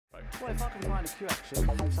Well, if I can find a cue action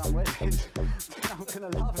from some weddings, then I'm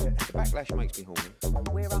going to love it. The backlash makes me horny.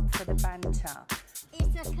 We're up for the banter.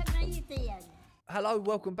 It's a comedian. Hello,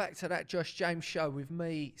 welcome back to that Josh James show with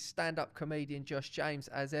me, stand-up comedian Josh James,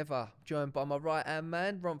 as ever, joined by my right-hand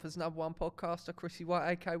man, Romford's #1 podcaster, Chrissy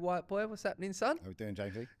White, aka White Boy. What's happening, son? How we doing,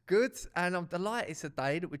 Jamesy? Good, and I'm delighted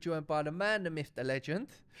today that we're joined by the man, the myth, the legend,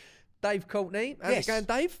 Dave Courtney. How's it going,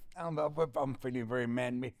 Dave? I'm feeling very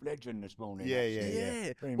man, myth, legend this morning.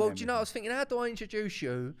 Yeah. Very Well, man, do you know, I was thinking, how do I introduce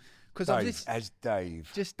you? Because Dave, as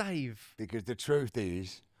Dave. Just Dave. Because the truth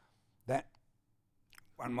is that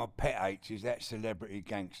one of my pet hates is that celebrity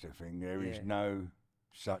gangster thing. There is no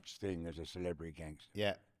such thing as a celebrity gangster.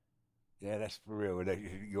 Yeah. Yeah, that's for real.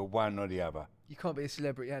 You're one or the other. You can't be a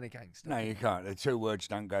celebrity and a gangster. No, you can't. The two words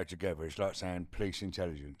don't go together. It's like saying police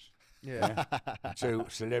intelligence. Yeah. Two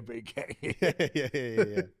celebrity gangster.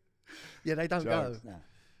 Yeah. Yeah, they don't go. No.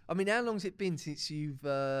 I mean, how long's it been since you've,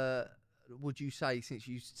 would you say, since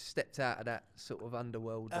you stepped out of that sort of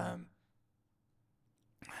underworld? A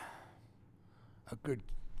good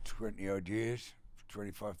 20 odd years,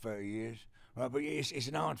 25, 30 years. Right, but it's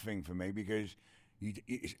an hard thing for me because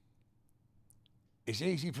it's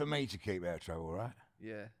easy for me to keep out of trouble, right?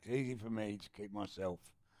 Yeah. It's easy for me to keep myself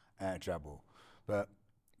out of trouble. But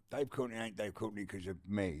Dave Courtney ain't Dave Courtney because of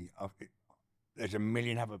me. There's a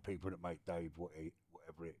million other people that make Dave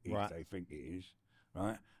whatever it is they think it is,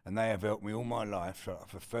 right? And they have helped me all my life.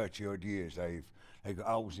 For 30 odd years, they've got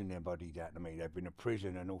holes in their body down to me. They've been to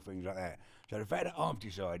prison and all things like that. So the fact that I've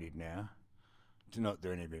decided now to not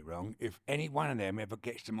do anything wrong, if any one of them ever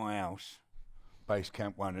gets to my house, base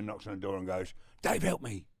camp 1, and knocks on the door and goes, Dave, help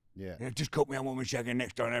me. Yeah. You know, just caught me on woman shagging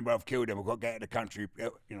next door neighbour, I've killed him, I've got to get out of the country,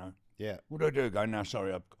 you know. Yeah. What do I do? Go, no,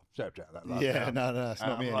 sorry, I've stepped out of that. No, it's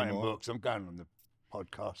not me I'm writing anymore. books, I'm going on the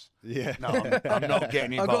podcast. Yeah. No, I'm not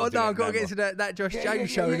getting involved I've got to in get to that Josh James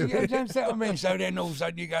show. Yeah, that's what I mean. So then all of a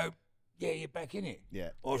sudden you go, yeah, you're back in it. Yeah.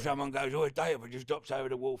 Or someone goes, oh, Dave, I just dropped over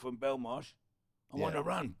the wall from Belmarsh. I want to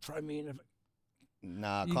run. Throw me in the...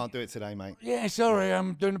 Nah, I can't do it today, mate. Yeah, sorry,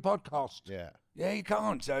 I'm doing a podcast. Yeah. Yeah, you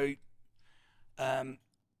can't. So,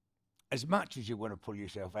 as much as you want to pull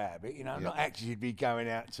yourself out of it, you know, not actually be going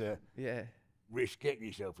out to risk getting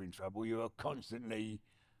yourself in trouble. You are constantly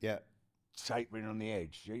tapering on the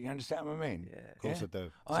edge. You understand what I mean? Yeah. Of course I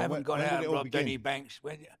do. I haven't gone out and robbed any banks.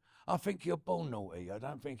 I think you're born naughty. I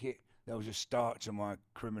don't think there was a start to my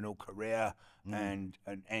criminal career and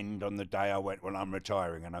an end on the day I went, well, I'm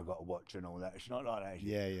retiring and I've got to watch and all that. It's not like that. Is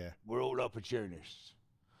it? Yeah. We're all opportunists,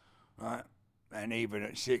 right? And even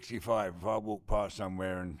at 65, if I walk past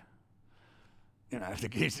somewhere and, you know, if the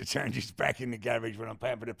geezer turns his back in the garage when I'm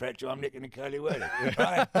paying for the petrol, I'm nicking the curly whirly,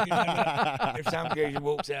 right? You know, if some geezer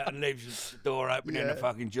walks out and leaves the door open in the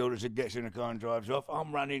fucking jewellers and gets in the car and drives off,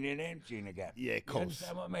 I'm running in emptying the gap. Yeah, of course. You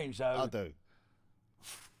understand what I mean? So I do.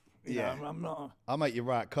 You know, I'm not... I'll make you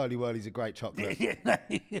right. Curly Whirly's a great chocolate. You know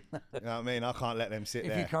what I mean? I can't let them sit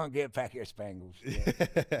there. If you can't get a packet of Spangles.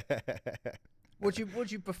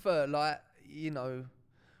 Would you prefer, like, you know,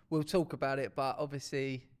 we'll talk about it, but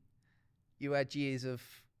obviously you had years of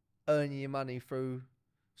earning your money through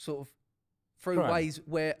Crime. ways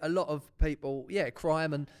where a lot of people,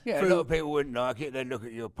 crime and... Yeah, a lot of people wouldn't like it. They look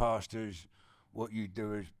at your past as what you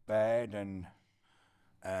do is bad and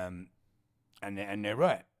they're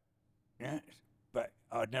right. Yeah, but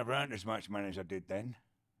I'd never earned as much money as I did then.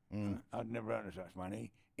 I'd never earned as much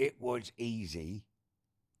money. It was easy.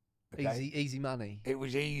 Okay? Easy money. It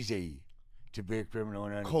was easy to be a criminal.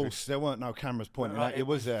 And Of course, there weren't no cameras pointing at it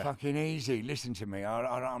was there. fucking easy. Listen to me.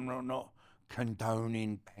 I'm not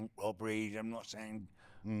condoning bank robberies. I'm not saying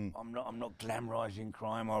I'm not glamorising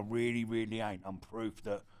crime. I really, really ain't. I'm proof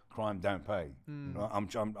that crime don't pay. Right? I'm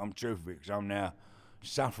truthful because I'm now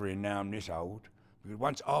suffering. Now I'm this old. Because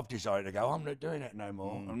once I've decided to go, I'm not doing that no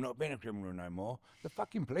more. I'm not being a criminal no more. The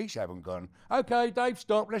fucking police haven't gone, okay, Dave,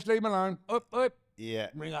 stop, let's leave him alone. Up. Yeah.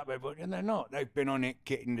 Ring up everybody. And they're not. They've been on it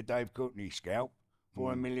getting the Dave Courtney scalp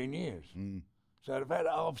for a million years. So the fact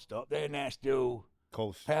that I've stopped, they're now still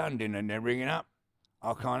pounding and they're ringing up.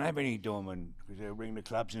 I can't have any doorman because they'll ring the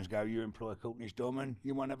clubs and go, you employ Courtney's doorman,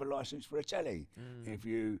 you won't have a licence for a telly. If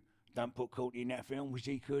you don't put Courtney in that film, which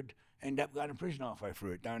he could end up going to prison halfway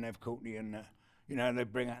through it. Don't have Courtney in you know, they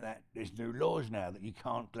bring out that there's new laws now that you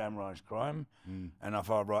can't glamorise crime. And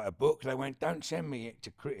if I write a book, they went, don't send me it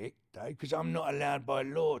to critic, Dave, because I'm not allowed by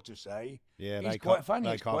law to say he's quite funny,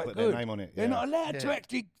 they it's can't quite put good. their name on it. They're not allowed to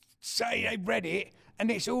actually say they read it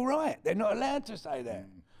and it's all right. They're not allowed to say that.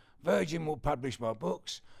 Virgin will publish my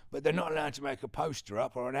books, but they're not allowed to make a poster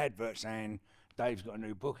up or an advert saying Dave's got a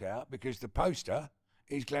new book out because the poster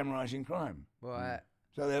is glamorising crime. Right.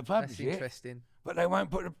 So they'll publish That's interesting. but they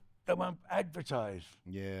won't put advertise.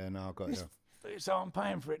 Yeah, no, I got you. So I'm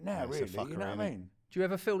paying for it now, Yeah, it's a really. You know fuckery, what innit? I mean? Do you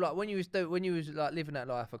ever feel like when you was like living that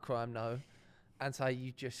life of crime, no, and say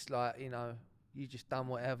you just like you just done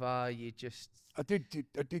whatever, you just I did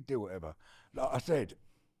do whatever. Like I said,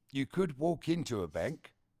 you could walk into a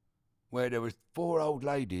bank where there was 4 old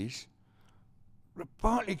ladies,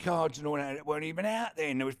 partly cards and all that weren't even out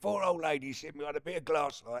then. There was 4 old ladies sitting behind a bit of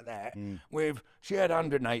glass like that. She had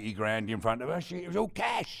 180 grand in front of her. It was all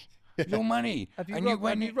cash. It was all money. have you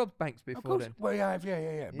And robbed banks Of before course, then? well, yeah. But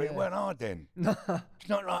it Yeah. weren't hard then. It's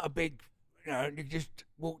not like a big, you just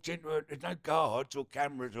walked into it. There's no guards or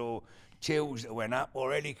cameras or tills that went up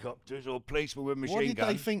or helicopters or policemen with machine What did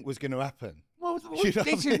guns. they think was going to happen? Well, You know this what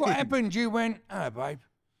I is what mean? happened. You went, oh, babe,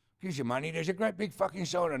 here's your money. There's a great big fucking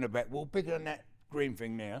sign on the back wall, bigger than that green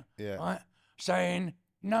thing there, Yeah. right? Saying,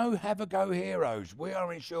 no, have a go, heroes. We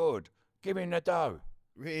are insured. Give in the dough.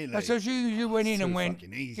 Really? So you went in Too and went,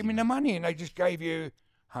 fucking easy, give me the money. And they just gave you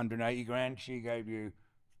 180 grand. She gave you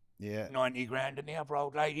Yeah. 90 grand. And the other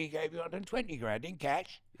old lady gave you 120 grand in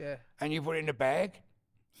cash. Yeah. And you put it in the bag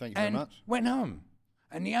Thank you very and much. went home.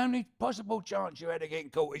 And the only possible chance you had of getting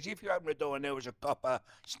caught is if you opened the door and there was a copper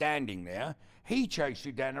standing there, he chased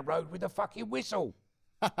you down the road with a fucking whistle.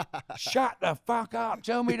 Shut the fuck up.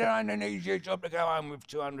 Tell me there ain't an easier job to go home with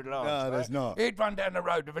 200 lines. No, there's right? not. He'd run down the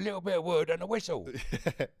road with a little bit of wood and a whistle.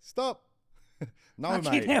 Stop. No,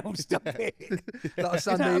 Fucking mate. hell, stop it. Like a You know what I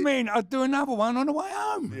Sunday, mean? I'd do another one on the way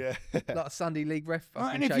home. Yeah. like a Sunday league ref. Right,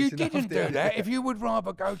 fucking and if you chasing didn't after do that, if you would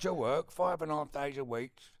rather go to work 5.5 days a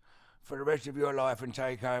week for the rest of your life and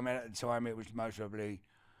take home, and at the time it was most probably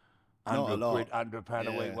Not a 100 lot. quid, £100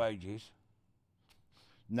 a week Yeah. wages.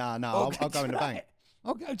 No, I'll I'll go in the bank.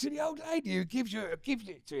 I'll go to the old lady who gives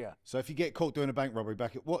it to you. So if you get caught doing a bank robbery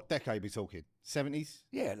back at what decade are we talking? 70s?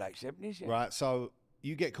 Yeah, late 70s, yeah. Right, so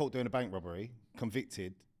you get caught doing a bank robbery,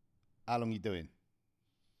 convicted, how long you doing?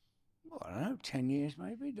 Well, I don't know, 10 years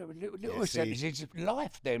maybe. There were little Yeah, see. sentences.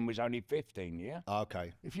 Life then was only 15, yeah?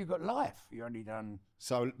 Okay. If you got life, you only done...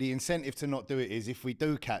 So the incentive to not do it is if we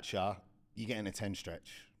do catch you, you're getting a 10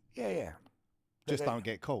 stretch. Yeah. Just don't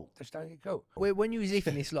get caught. Just don't get caught. When you was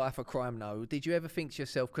living this life of crime, though, did you ever think to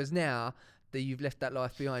yourself, because now that you've left that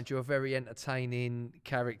life behind, you're a very entertaining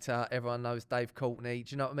character. Everyone knows Dave Courtney.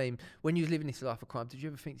 Do you know what I mean? When you was living this life of crime, did you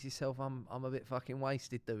ever think to yourself, I'm a bit fucking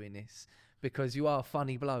wasted doing this? Because you are a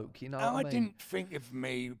funny bloke, you know No, what I I mean? didn't think of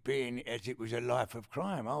me being as it was a life of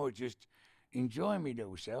crime. I would just enjoy me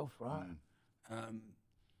little self, right?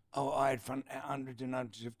 I had fun, hundreds and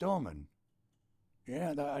hundreds of doormen.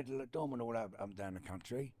 Yeah, I had doormen all up and down the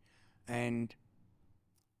country. And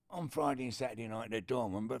on Friday and Saturday night, they're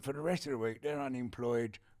doormen, but for the rest of the week, they're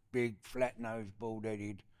unemployed, big, flat-nosed,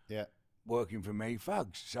 bald-headed, Yeah. working for me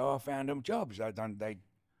thugs. So I found them jobs. They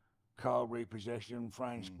car repossession,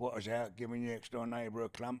 throwing squatters out, giving the next door neighbour a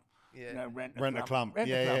clump. Yeah. You know, rent a clump. Rent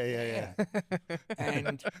a Yeah. clump.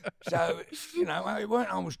 And so, you know, it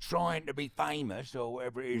weren't I was trying to be famous or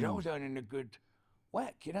whatever it is. I was earning a good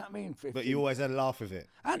whack, you know what I mean? 50. But you always had a laugh with it.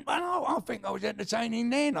 And I think I was entertaining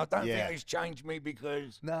then. I don't Yeah. think it's changed me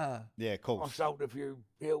because Nah. Yeah, of I course. sold a few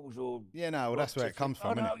pills or... Yeah, no, well, that's where it comes I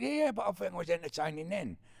from, don't innit? know, yeah, but I think I was entertaining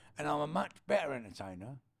then. And I'm a much better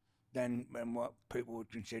entertainer than what people would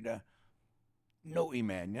consider naughty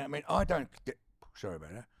man. You know what I mean? Sorry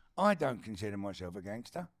about that. I don't consider myself a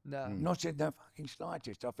gangster. No. Not in the fucking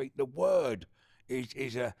slightest. I think the word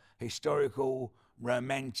is a historical,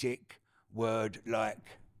 romantic word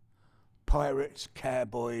like pirates,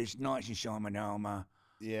 cowboys, knights in shining armour.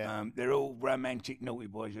 Yeah. They're all romantic, naughty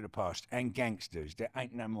boys of the past. And gangsters. There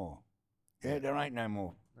ain't no more. Yeah, there ain't no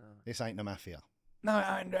more. This ain't the mafia. No,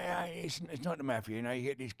 it's not the mafia. You know, you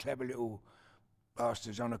get these clever little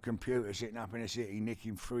bastards on a computer sitting up in a city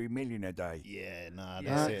nicking 3 million a day. Yeah, nah,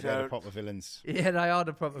 Yeah. that's it. They're So- the proper villains. Yeah, they are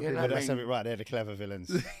the proper Yeah, villains. But I that's mean- it right. They're the clever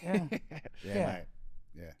villains. Yeah, Yeah,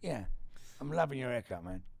 mate. yeah. I'm loving your haircut,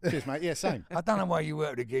 man. Cheers, mate. Yeah, same. I don't know why you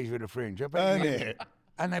work with the geese with the fringe. I bet Ain't you- it?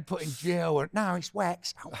 And they put in gel. And, no, it's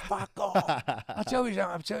wax. Oh, fuck off. I'll tell you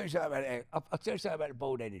something about it. I'll tell you something about the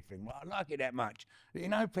bald-headed thing. Well, I like it that much. You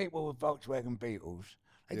know, people with Volkswagen Beetles,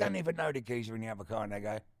 they don't even know the geezer in the other car, and they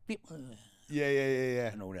go, Yeah.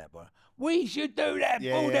 and all that. But we should do that,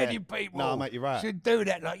 Yeah, bald-headed yeah. people. No, mate, you're right. Should do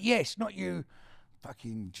that. Like, yes, not you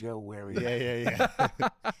fucking gel-wearing. Yeah.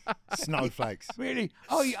 Snowflakes. Really?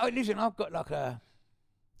 Listen, I've got like a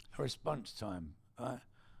response time. Right?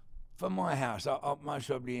 For my house, I most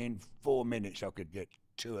probably in 4 minutes I could get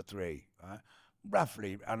 2 or 3, right?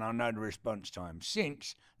 Roughly, and I know the response time.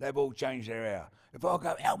 Since they've all changed their hair. If I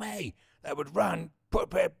go, help me, they would run, put a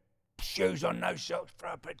pair of shoes on, no socks,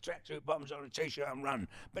 throw a pair of tracksuit bottoms on a t-shirt and run.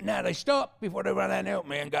 But now they stop before they run out and help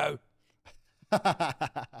me and go,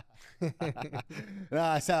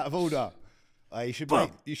 Nah, it's out of order. You should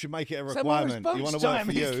make it a So my requirement. You want to work response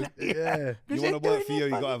for time you. is Yeah. You want to work for you. You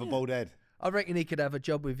got to have a bald head. I reckon he could have a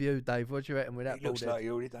job with you, Dave. What do you reckon with that It bald looks head? like he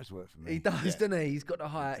already does work for me. He does, doesn't he? He's got the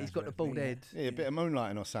height. He's got the work for bald me, yeah. head. Yeah, a bit of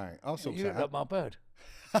moonlighting or something. I'll sort You that look out. like my bird.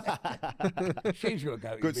 She's got a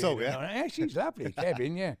goatee Good salt, beard and yeah? all that. Yeah, she's lovely,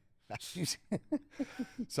 Kevin. Yeah. She's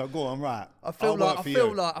So go on, right. I feel I'll like work I for feel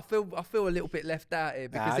you. like I feel a little bit left out here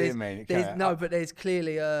because I there's, didn't mean it, there's Karen. no, but there's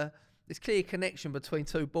clearly a clear connection between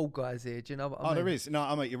two bald guys here. Do you know what I mean? Oh, there is. No,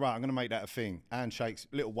 I mate, you're right. I'm going to make that a thing. Handshakes,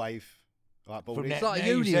 little wave, like From baldies. now, It's like a now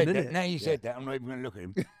you union, said isn't that, it? now you said that, I'm not even going to look at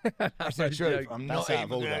him. That's the No truth. joke. I'm That's not out of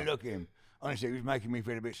even going order. to look at him. Honestly, he was making me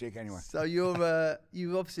feel a bit sick anyway. So you're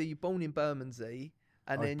born in Bermondsey,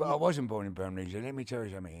 and then But I wasn't born in Birmingham. So let me tell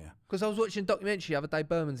you something here. because I was watching a documentary the other day,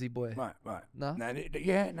 Bermondsey boy. Right. No?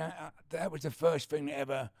 That was the first thing that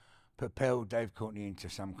ever propelled Dave Courtney into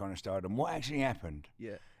some kind of stardom. What actually happened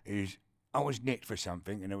Yeah. is I was nicked for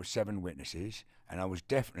something, and there were 7 witnesses, and I was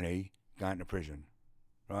definitely going to prison.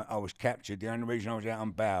 Right, I was captured. The only reason I was out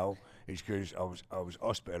on bail is because I was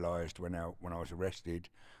hospitalised when I was arrested,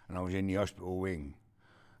 and I was in the hospital wing,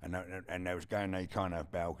 and they was going, they can't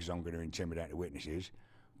have bail because I'm going to intimidate the witnesses,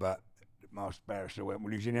 but my barrister went,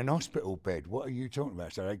 well, he's in an hospital bed. What are you talking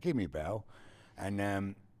about? So they give me bail,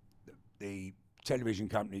 and the television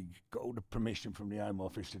company got all the permission from the Home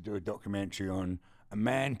Office to do a documentary on a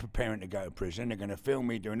man preparing to go to prison. They're going to film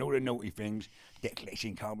me doing all the naughty things, debt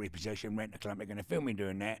collection, car repossession, rent a club. They're going to film me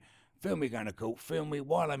doing that, film me going to court, film me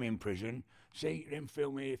while I'm in prison. See, then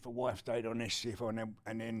film me if a wife stayed on this, and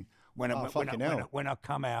then when I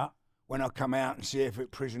come out and see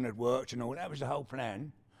if prison had worked and all. That was the whole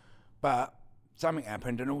plan. But something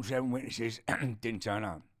happened, and all 7 witnesses didn't turn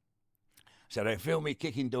up. So they filmed me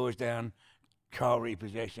kicking doors down, car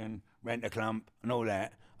repossession, rent a clump, and all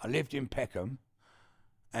that. I lived in Peckham,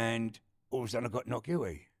 and all of a sudden I got not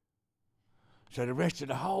guilty. So the rest of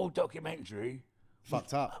the whole documentary,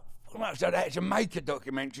 Fucked up. so they had to make a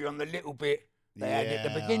documentary on the little bit they had at the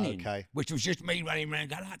Yeah, beginning, okay. which was just me running around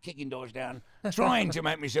going, kicking doors down, trying to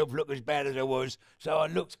make myself look as bad as I was. So I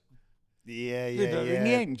looked Yeah. good in the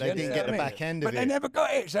end. They you didn't know get what the I mean? back end but of they it. never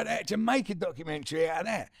got it, so they had to make a documentary out of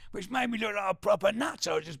that, which made me look like a proper nut.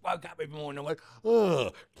 So I just woke up every morning and went,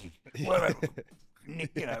 ugh,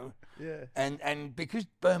 you know. Yeah. And because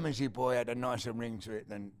Bermondsey Boy had a nicer ring to it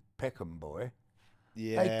than Peckham Boy,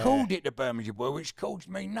 Yeah. they called it the Bermondsey Boy, which calls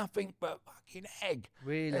me nothing but fucking egg.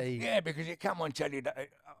 Really? Yeah, because it come on tell you that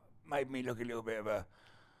it made me look a little bit of a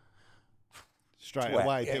Straight twat.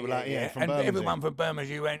 away, people like, yeah, from and Bermondsey. everyone from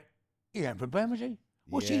Bermondsey went, you ain't from Bermondsey?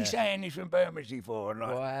 What's he Yeah. saying he's from Bermondsey for? And like,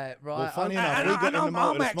 Right. Well, funny enough, and we got in the motor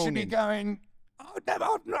I'm this actually morning. going,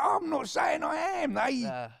 I'm not saying I am. They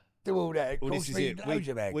Nah. do all that. It Well, costs this is me it. loads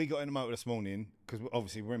of egg. We got in the motor this morning because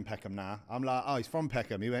obviously we're in Peckham now. I'm like, oh, he's from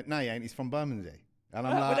Peckham. He went, no, he ain't. He's from Bermondsey. And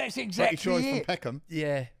I'm Well, like, that's pretty exactly sure he's it. from Peckham.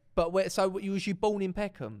 Yeah. But was you born in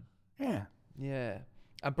Peckham? Yeah. Yeah.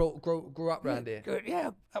 And grew up round here. Good,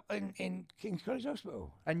 yeah, up in King's College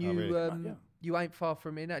Hospital. And Oh, you really? Yeah. you ain't far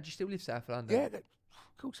from here now. Do you still live South London? Yeah,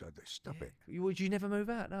 of course I do. Stop it. Would you never move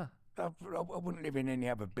out? No. I wouldn't live in any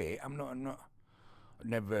other bit. I'm not. I'd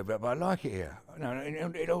never, but I like it here. No,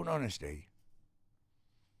 in all honesty,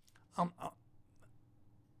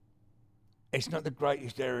 it's not the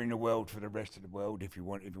greatest area in the world for the rest of the world. If you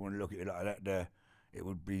want to look at it like that, it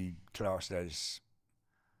would be classed as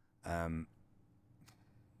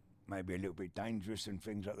maybe a little bit dangerous and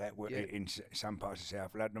things like that in some parts of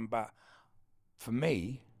South London. But for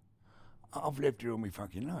me, I've lived here all my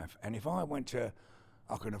fucking life, and if I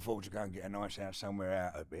can afford to go and get a nice house somewhere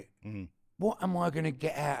out of it. Mm-hmm. What am I going to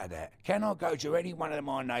get out of that? Can I go to any one of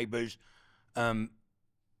my neighbours? Can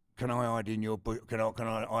I hide in your can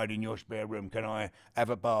I hide in your spare room? Can I have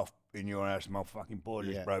a bath in your house? My fucking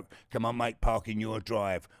boiler's broke. Can my mate park in your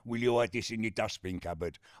drive? Will you hide this in your dustbin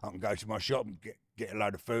cupboard? I can go to my shop and get a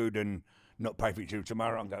load of food and not pay for it till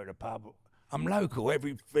tomorrow. I can go to the pub. I'm local.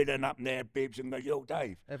 Every filling up there, Bibbs, and goes, yo,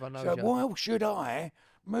 Dave. Everyone knows So you. why should I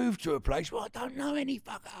move to a place where I don't know any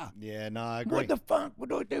fucker? Yeah, no, I agree. What the fuck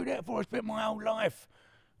would I do that for? I spent my whole life.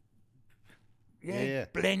 Yeah.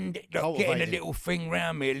 Blend it, like Cultivated. getting a little thing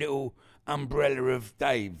round me, a little umbrella of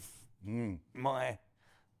Dave. Mm. My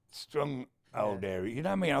strong old area. You know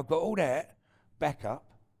what I mean? I've got all that back up,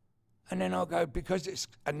 and then I'll go, because it's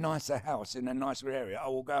a nicer house in a nicer area, I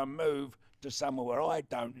will go and move to somewhere where I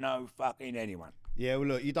don't know fucking anyone. Yeah, well,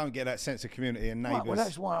 look, you don't get that sense of community and neighbours. Right, well,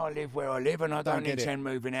 that's why I live where I live, and I don't get it. intend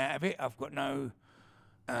moving out of it. I've got no,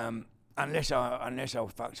 unless I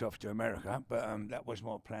fucked off to America, but that was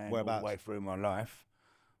my plan all Whereabouts? the way through my life.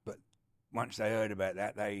 But once they heard about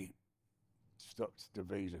that, they stopped the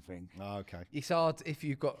visa thing. Oh, okay. It's hard if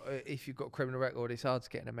you've got a criminal record. It's hard to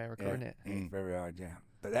get in America, isn't it? It's very hard, yeah.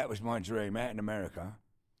 But that was my dream out in America.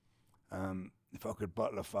 If I could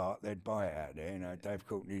bottle a fart, they'd buy it out there. You know, Dave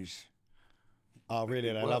Courtney's. Oh,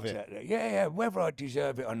 really? They love works it. out there. Yeah. Whether I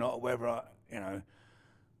deserve it or not, whether I,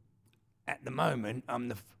 at the moment,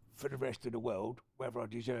 I'm for the rest of the world, whether I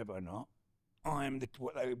deserve it or not, I'm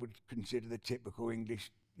what they would consider the typical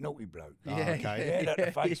English naughty bloke. Oh, okay. Yeah, like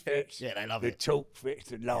the face fits. Yeah, they love the it. talk fits,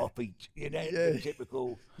 the laugh each, the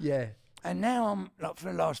typical. Yeah. And now I'm like,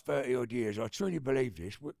 for the last 30 odd years, I truly believe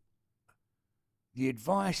this. The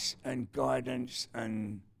advice and guidance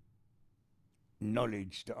and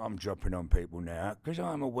knowledge that I'm dropping on people now, because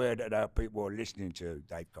I'm aware that there are people who are listening to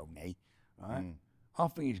Dave Courtney, right? I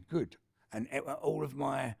think it's good. And all of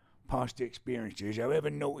my past experiences, however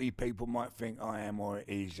naughty people might think I am or it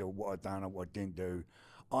is, or what I've done or what I didn't do,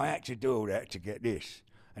 I had to do all that to get this.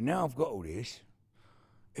 And now I've got all this,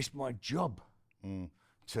 it's my job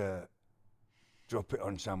to drop it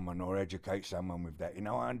on someone or educate someone with that.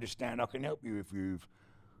 I understand I can help you if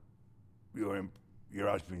your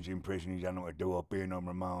husband's in prison, you don't know what to do, or being on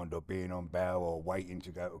remand, or being on bail, or waiting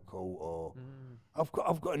to go to court, or I've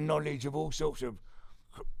got a knowledge of all sorts of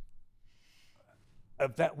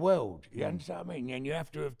that world. You understand what I mean? And you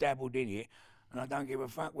have to have dabbled in it. And I don't give a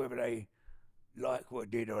fuck whether they like what I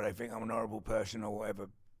did or they think I'm an horrible person or whatever.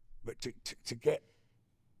 But to get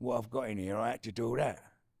what I've got in here, I had to do all that.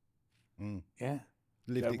 Yeah.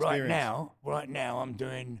 Lived So experience. right now, I'm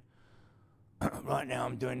doing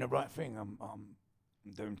the right thing. I'm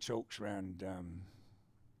doing talks around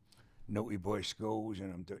naughty boy schools,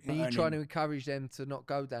 and I'm doing. Are you trying to encourage them to not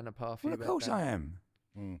go down a path? Well, of course I am.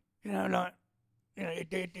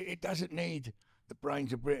 It doesn't need the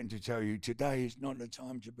brains of Britain to tell you today is not the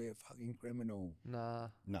time to be a fucking criminal. Nah.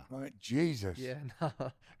 No. Right, Jesus. Yeah, no.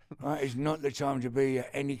 Right, it's not the time to be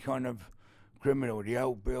any kind of criminal. The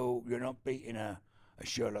old Bill, you're not beating a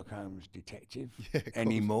Sherlock Holmes detective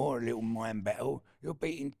anymore, a little mind battle. You're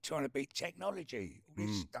trying to beat technology, all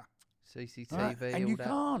this stuff. CCTV, Right? And all you that.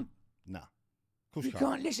 can't. No. Of course You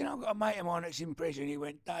can't. Listen, I've got a mate of mine that's in prison. He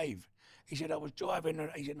went, Dave, he said, I was driving, and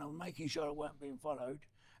he said, I was making sure I weren't being followed.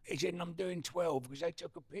 He said, and I'm doing 12 because they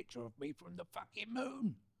took a picture of me from the fucking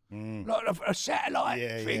moon. Like a satellite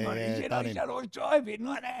thing on it. He said, I was driving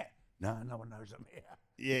like that. No one knows I'm here.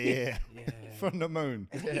 Yeah. From the moon.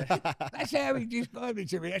 That's how he described it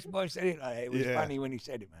to me. That's why I said it like that. It was funny when he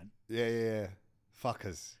said it, man. Yeah.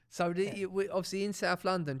 Fuckers. So, obviously in South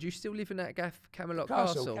London, do you still live in that gaff, Camelot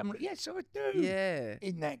Castle? Yes, I do. Yeah.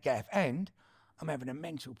 In that gaff. And I'm having a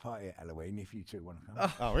mental party at Halloween if you two want to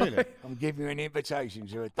come. Oh, really? I'm giving you an invitation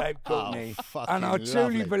to a Dave Courtney. fucking And I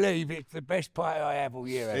truly lovely. believe it's the best party I have all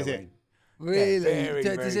year. Is it? Halloween. Really? very,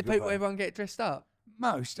 Does very it good people party. everyone get dressed up?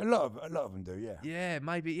 A lot of them do, yeah. Yeah,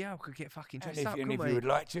 maybe. Yeah, I could get fucking And dressed up. if couldn't you we? would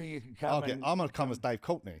like to, you can come. I'm going to come as Dave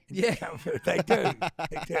Courtney. Yeah, They do.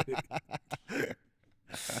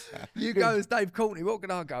 you go as Dave Courtney. What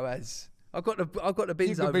can I go as? I've got the You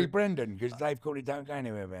bins could over. be Brendan, because Dave Courtney don't go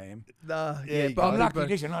anywhere without him. Nah, Yeah, yeah, you but go. I'm I'll lucky. be-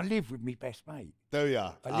 Listen, I live with me best mate. Do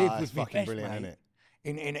ya? I live it's with me fucking best brilliant, mate.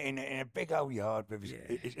 isn't it? In a big old yard. With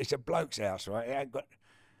it's a bloke's house, right? It ain't got,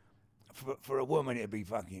 for a woman, it'd be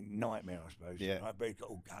fucking nightmare, I suppose. Yeah. Right? But it's got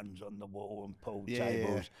all guns on the wall and pool Yeah,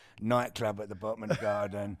 tables, nightclub at the bottom of the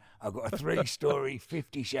garden. I've got a 3-story,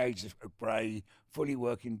 50 Shades of Grey, fully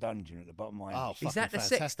working dungeon at the bottom of my house. Oh, Is that the fucking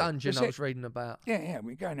sex fantastic. dungeon The I was reading about? Yeah,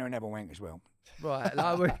 we go in there and have a wank as well. Right,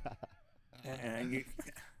 like we- And you,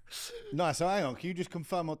 Nice. So hang on. Can you just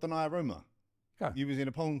confirm or deny a rumour? Go. You was in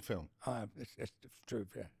a porn film. that's the truth,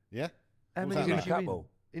 yeah. Yeah? how What's many that was like? you Couple.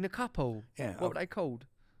 in a couple? Yeah, What were they called?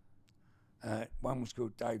 One was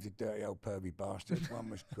called Dave the Dirty Old Pervy Bastard. One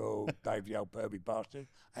was called Dave the Old Pervy Bastard.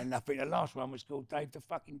 And I think the last one was called Dave the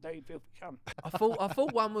fucking Dirty Filthy Cunt. I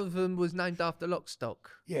thought one of them was named after Lockstock.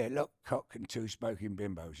 Yeah, lock, cock and 2 smoking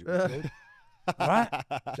bimbos. It was good. All right?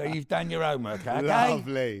 So you've done your homework, okay?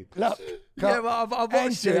 Lovely. Look, Yeah, well, I've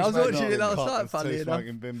watched it. I was smoking watching it last Cock night, and funny two enough.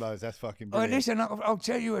 smoking bimbos. That's fucking Oh, brilliant. listen, I'll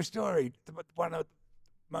tell you a story. One of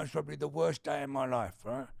most probably the worst day in my life,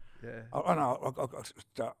 right? Yeah. I'll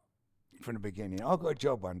start from the beginning. I got a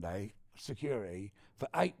job one day, security, for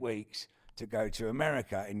 8 weeks to go to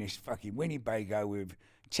America in this fucking Winnebago with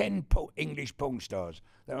 10 English porn stars.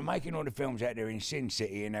 They were making all the films out there in Sin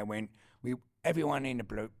City, and they went, everyone in the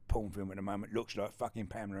blue porn film at the moment looks like fucking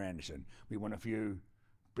Pamela Anderson. We want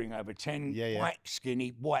bring over 10 white, skinny,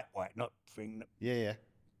 white, not thing, Yeah.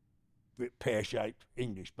 pear-shaped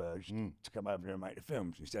English birds to come over there and make the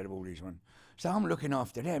films instead of all these ones. So I'm looking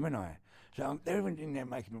after them, aren't I? So they're in there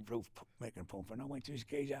making a porn film. I went to this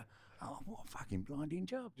geezer. Oh, what a fucking blinding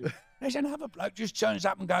job. Dude. There's another bloke just turns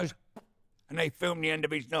up and goes, and they film the end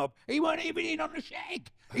of his knob. He weren't even in on the shag.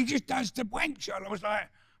 He just does the wank shot. I was like,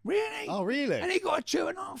 really? Oh, really? And he got a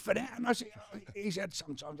 2.5 for that. And I said, he said,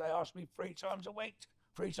 sometimes they ask me 3 times a week,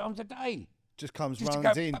 3 times a day. Just comes, Just to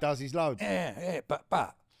runs go- in, does his load. Yeah, but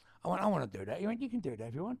I want to do that. He went, you can do that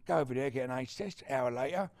if you want. Go over there, get an age test. Hour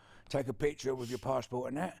later, take a picture with your passport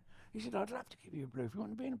and that. He said, I'd love to give you a blue. If you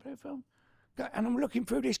want to be in a blue film. And I'm looking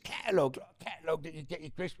through this catalogue that you get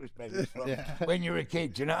your Christmas presents from when you're a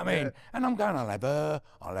kid, do you know what I mean? And I'm going, I'll have her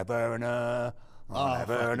and her, I'll have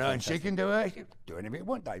her and her, and she can do her. She can do anything you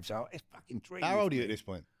want, Dave, so it's fucking treat. How old are you at this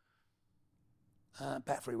point?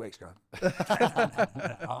 About 3 weeks ago.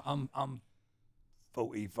 I'm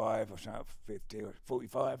 45 or something, 50 or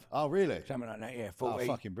 45. Oh, really? Something like that, yeah, 40. Oh,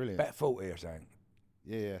 fucking brilliant. About 40 or something.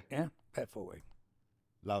 Yeah. Yeah, about 40.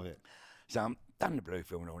 Love it. So I'm done the blue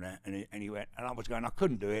film and all that, and he went, and I was going, I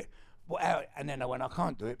couldn't do it. And then I went, I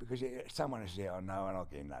can't do it because someone has said, I know, and I'll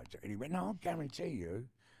get in that. And he went, no, I'll guarantee you,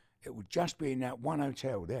 it would just be in that one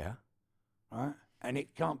hotel there, right? And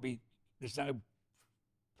it can't be, there's no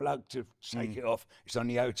plug to take it off. It's on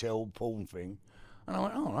the hotel porn thing. And I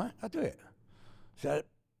went, all right, I'll do it. So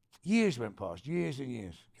years went past, years and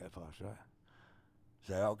years go past, right?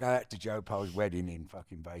 So I'll go out to Joe Pole's wedding in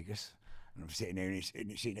fucking Vegas. And I'm sitting there, and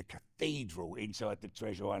it's in a cathedral inside the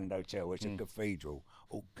Treasure Island Hotel. It's a cathedral,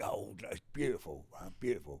 all gold. It's beautiful, right?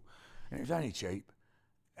 Beautiful. And it was only cheap.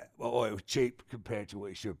 Well, it was cheap compared to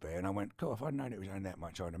what it should be. And I went, God, if I'd known it was only that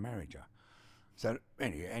much, I'd have married you. So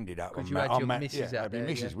anyway, it ended up. Because you had your missus out there.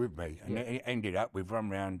 Missus with me. And it ended up, we've run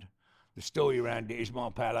round. The story around it is my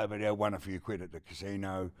pal over there won a few quid at the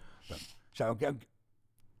casino. So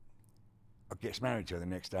I gets married to her the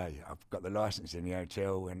next day. I've got the licence in the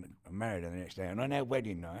hotel and I'm married her the next day. And on our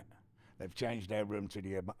wedding night, they've changed our room to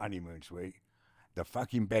the honeymoon suite. The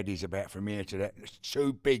fucking bed is about from here to that. It's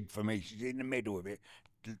too big for me. She's in the middle of it,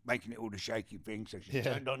 making it all the shaky thing. So she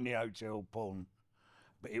turned on the hotel porn.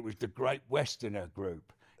 But it was the Great Westerner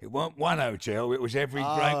group. It wasn't one hotel. It was every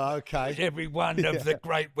every one of the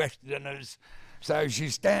Great Westerners. So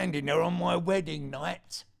she's standing there on my wedding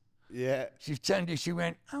night. Yeah. She turned to, she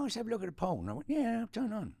went, oh, let's have a look at the porn. I went, yeah,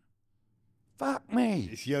 turn on. Fuck me.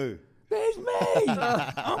 It's you. There's me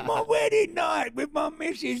on my wedding night with my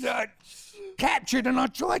missus captured, and I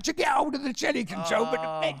tried to get hold of the telly control, but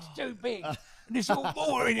the bed's too big. And it's all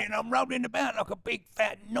water in it, and I'm rolling about like a big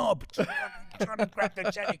fat knob trying to grab the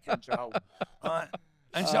telly control. Right?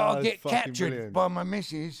 And so I get captured by my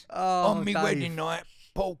missus on my wedding night,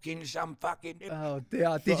 poking some fucking... Oh,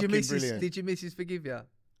 dear. Did your missus forgive you?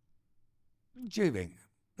 What do you think?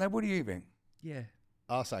 No, what do you think? Yeah.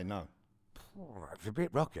 I'll say no. Oh, it's a bit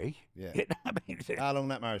rocky. Yeah. You know what I mean? How long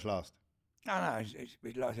that marriage last? No,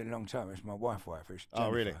 it lasted a long time. It's my wife. It's Jennifer. Oh,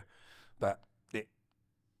 really? But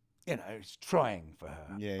it's trying for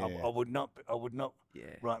her. Yeah. I would not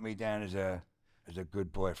write me down as a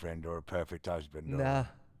good boyfriend or a perfect husband. Nah.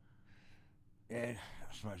 Yeah,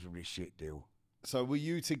 that's much of a shit deal. So were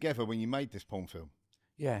you together when you made this porn film?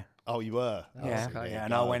 Yeah. Oh, you were? Yeah. Oh, Yeah.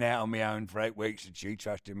 And I went out on my own for 8 weeks, and she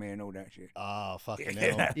trusted me and all that shit. Oh, fucking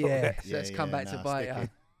hell. Yeah, so let's come back to bite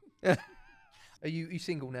you. Are you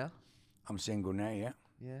single now? I'm single now, yeah.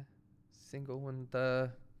 Yeah, single, and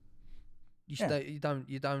you don't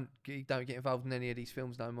get involved in any of these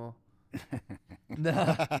films no more.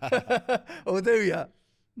 No, or do you?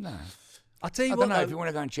 No. I'll tell you I what. don't know if you want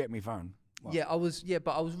to go and check my phone. What? Yeah, I was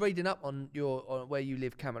reading up on where you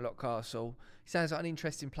live, Camelot Castle. Sounds like an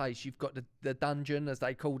interesting place. You've got the dungeon, as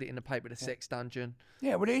they called it in the paper, the sex dungeon.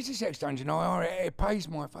 Yeah, well, it is a sex dungeon. It pays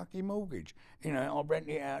my fucking mortgage. You know, I rent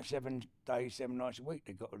it out 7 days, 7 nights a week.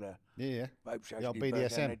 They got all the boat shows.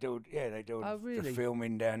 BDSM. They do really? the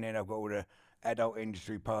filming down there. They've got all the adult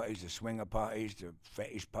industry parties, the swinger parties, the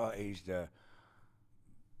fetish parties.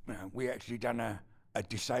 We actually done a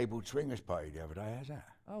disabled swingers party the other day. How's that?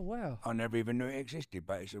 Oh wow! I never even knew it existed,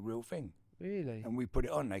 but it's a real thing. Really? And we put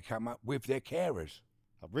it on. They come up with their carers.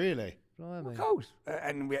 Oh, really? Blimey. Of course.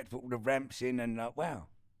 And we had to put all the ramps in and wow.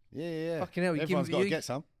 Yeah. Fucking hell, everyone's got to get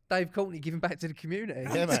some. Dave Courtney giving back to the community.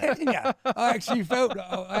 Yeah, man. I actually felt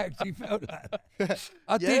like that.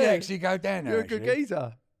 I did actually go down there. You're a good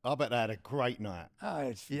geezer. I bet they had a great night. Oh,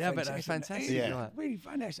 it's yeah, but that was fantastic. Yeah. Night. Really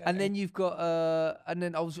fun. And then you've got and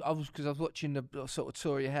then I was because I was watching the sort of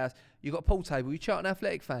tour of your house. You got a pool table. You Charlton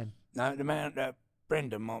Athletic fan? No, the man,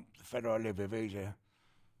 Brendan, the fella I live with,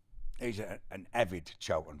 he's an avid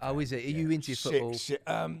Charlton fan. Oh, is it? Are you into football?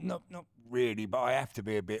 Not really, but I have to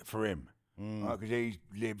be a bit for him. Because he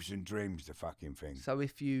lives and dreams the fucking thing. So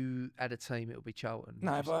if you had a team, it would be Charlton.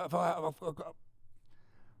 No, if I've got...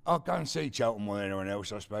 I'll go and see Charlton more than anyone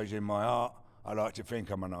else, I suppose. In my heart, I like to think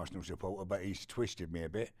I'm an Arsenal supporter, but he's twisted me a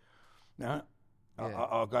bit. No,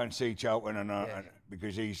 I'll go and see Charlton, and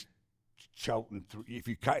because he's Charlton. If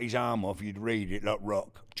you cut his arm off, you'd read it like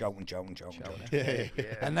Rock. Charlton. Yeah.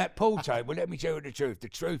 And that pool table, let me tell you the truth. The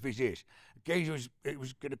truth is this: it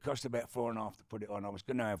was going to cost about $4.5 to put it on. I was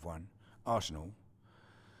going to have one, Arsenal,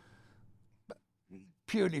 but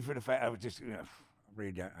purely for the fact I was just, I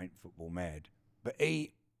really ain't football mad. But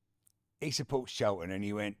he supports Charlton, and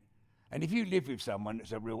he went. And if you live with someone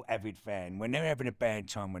that's a real avid fan, when they're having a bad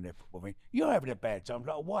time when they're footballing, you're having a bad time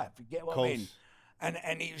like a wife. You get what I mean?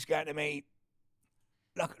 And he was going to me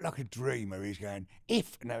like a dreamer. He's going,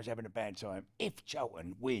 and I was having a bad time, if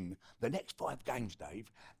Charlton win the next 5 games,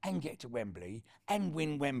 Dave, and get to Wembley and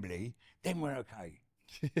win Wembley, then we're okay.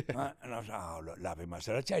 Right? And I was like, oh, look, love him. I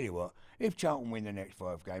said, I'll tell you what, if Charlton win the next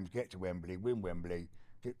 5 games, get to Wembley, win Wembley,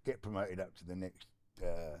 get promoted up to the next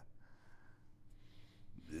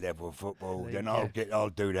level of football, then I'll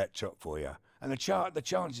do that chop for you. And the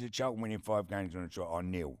chances of Charlton winning 5 games on a trot are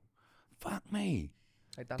nil. Fuck me.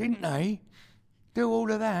 Didn't they do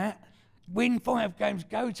all of that? Win 5 games,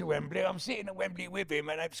 go to Wembley. I'm sitting at Wembley with him,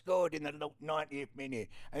 and they've scored in the 90th minute.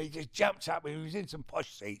 And he just jumps up. He was in some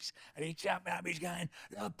posh seats, and he jumped up. He's going,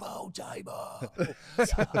 the pool table,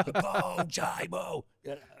 the pool table.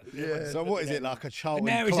 Yeah. So what is it, like a Charlton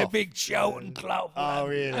and now cloth? it's a big Charlton cloth. Oh,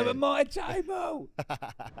 really? Over my table.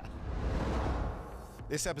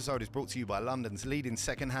 This episode is brought to you by London's leading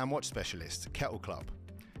second-hand watch specialist, Kettle Club.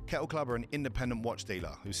 Kettle Club are an independent watch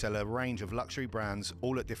dealer who sell a range of luxury brands,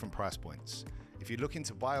 all at different price points. If you're looking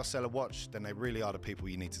to buy or sell a watch, then they really are the people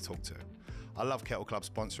you need to talk to. I love Kettle Club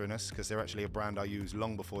sponsoring us because they're actually a brand I used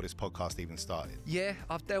long before this podcast even started. Yeah,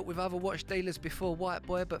 I've dealt with other watch dealers before, White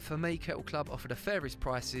Boy, but for me, Kettle Club offer the fairest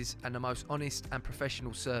prices and the most honest and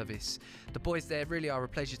professional service. The boys there really are a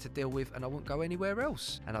pleasure to deal with, and I wouldn't go anywhere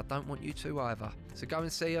else, and I don't want you to either. So go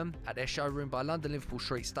and see them at their showroom by London Liverpool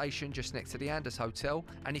Street Station, just next to the Anders Hotel,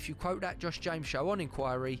 and if you quote that Josh James Show on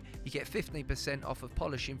inquiry, you get 15% off of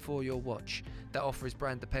polishing for your watch. That offer is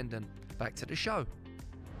brand dependent. Back to the show.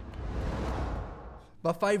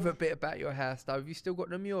 My favourite bit about your house, though, have you still got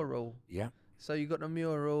the mural? Yeah. So you got the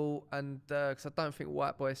mural, and because I don't think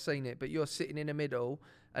White Boy has seen it, but you're sitting in the middle,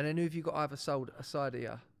 and then who have you got either side of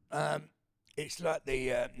you? It's like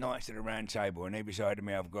the Knights of the Round Table, and either side of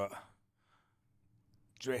me I've got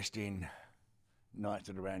dressed in Knights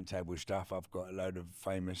of the Round Table stuff. I've got a load of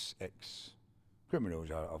famous ex-criminals.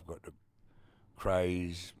 I've got the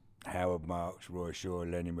Craze, Howard Marks, Roy Shaw,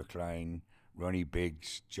 Lenny McLean, Ronnie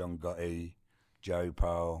Biggs, John Gotti, Joe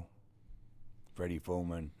Pole, Freddie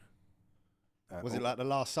Foreman. Was it like The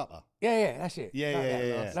Last Supper? Yeah, that's it.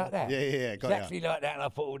 Yeah. Like that. Yeah. Got Exactly like that, and I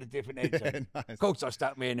put all the different heads on. Nice. Of course, I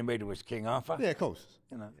stuck me in the middle as King Arthur. Yeah, of course.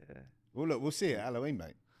 You know. Yeah. Well, look, we'll see it at Halloween,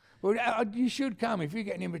 mate. Well, you should come. If you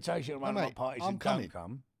get an invitation to one of my mate, parties I'm and coming. don't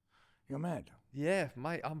come, you're mad. Yeah,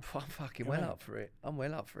 mate, I'm fucking well up for it. I'm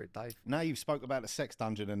well up for it, Dave. Now you've spoke about the sex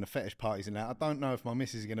dungeon and the fetish parties and that, I don't know if my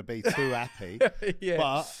missus is going to be too happy, Yeah.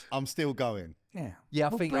 but I'm still going. Yeah. Yeah, I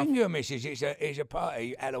well, think bring your missus. It's a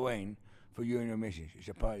party Halloween for you and your missus. It's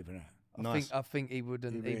a party for that. Nice. I think he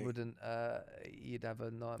wouldn't. He He really- wouldn't. You'd have a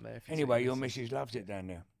nightmare. If you Anyway, took your missus. missus loves it down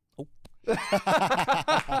there.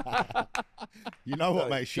 You know what,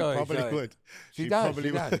 mate? She Sorry. probably would. She does, probably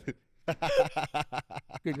she does. would.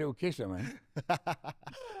 Good little kisser, man.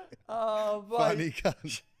 Oh, mate. Funny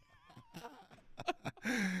cunt.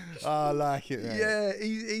 I like it, man. Yeah,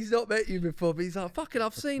 he's not met you before, but he's like, fucking,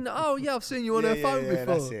 I've seen you on her phone before.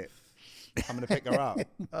 That's it. I'm going to pick her up.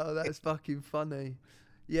 Oh, that's fucking funny.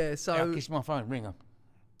 Yeah, Yeah, so kiss my phone. Ring her.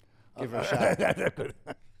 Give her a shout.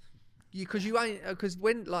 because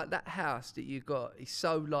when like that house that you got is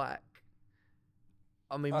so like,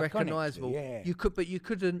 I mean, Iconic, recognisable. yeah. You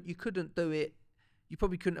couldn't do it. You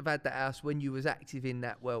probably couldn't have had that house when you was active in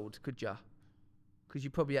that world, could you? Because you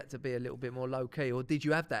probably had to be a little bit more low key. Or did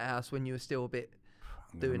you have that house when you were still a bit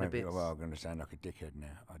doing a bit? Well, I'm going to sound like a dickhead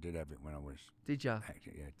now. I did have it when I was Did you?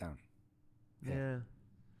 acting. Yeah, done. Yeah.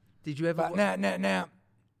 Did you ever? But now,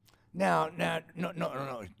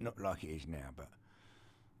 not like it is now, but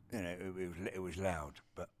you know, it was loud.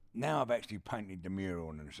 But now I've actually painted the mural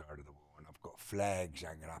on the side of the wall, and I've got flags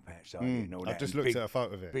hanging up outside it and all that. I've just and looked at a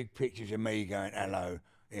photo of it. big pictures of me going hello.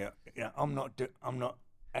 You know, I'm not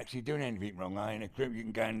actually doing anything wrong. I ain't a crib. You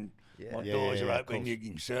can go and my doors are of open. course. You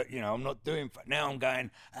can search. You know, I'm not doing. Now I'm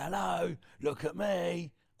going hello. Look at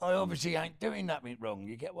me. I obviously ain't doing nothing wrong.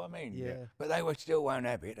 You get what I mean? Yeah. But they still won't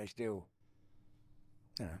have it. They still,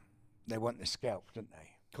 you know, they want the scalp, don't they?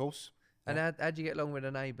 Of course. And how'd you get along with the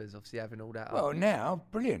neighbours? Obviously having all that. Well, up? now,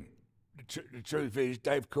 brilliant. the truth is,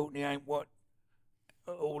 Dave Courtney ain't what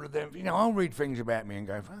all of them. You know, I'll read things about me and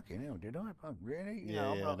go, "Fucking hell, did I? Oh, really?" You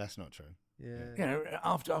know, I'm not, that's not true. Yeah. you know,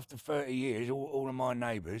 after 30 years, all of my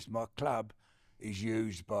neighbours, my club is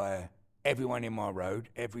used by everyone in my road,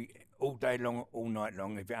 all day long, all night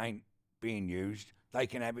long. If it ain't being used, they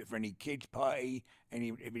can have it for any kids party,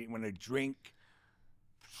 if they want to drink,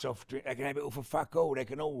 soft drink, they can have it all for fuck all.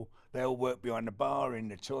 They all work behind the bar, in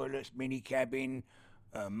the toilets, mini cabin,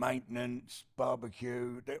 maintenance,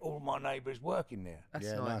 barbecue. All my neighbours work in there.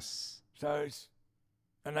 That's nice. So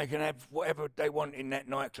and they can have whatever they want in that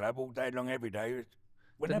nightclub all day long, every day.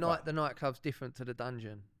 Whenever. The nightclub's different to the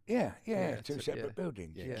dungeon. Yeah, two separate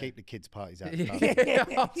buildings. Yeah, keep the kids' parties out. Yeah,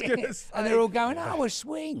 I was gonna say. And they're all going, "Oh, a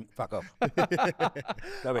swing." Fuck off.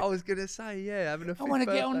 I was going to say, having a I want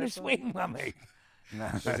to get on the swing, mummy. No.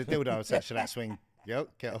 There's a dildo attached to that swing. Yo,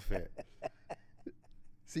 get off it.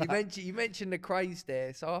 So you mentioned the craze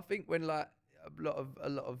there. So I think when like a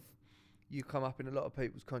lot of you come up in a lot of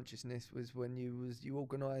people's consciousness was when you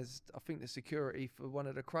organised, I think, the security for one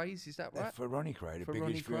of the craze. Is that right? For Ronnie Cray, the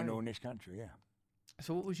biggest funeral in this country. Yeah.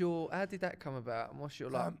 So how did that come about? And what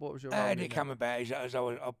was your? How did it come about? Is as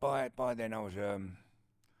by then I was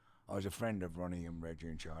a friend of Ronnie and Reggie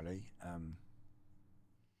and Charlie.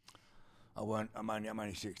 I'm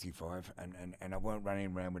only 65, and I weren't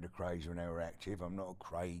running around with the Crays when they were active. I'm not a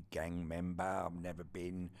Cray gang member. I've never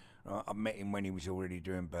been. I met him when he was already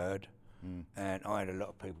doing Bird, and I had a lot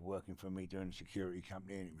of people working for me doing the security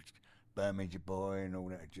company, and it was Birmingham boy and all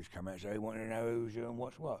that had just come out. So he wanted to know who's who and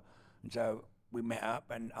what's what, and so we met up,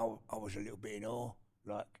 and I was a little bit in awe,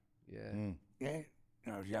 like yeah.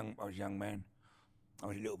 I was young. I was a young man. I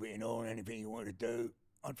was a little bit in awe, and anything he wanted to do,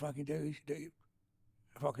 I'd fucking do.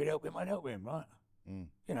 If I could help him, I'd help him, right?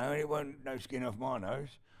 You know, it wasn't no skin off my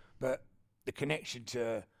nose, but the connection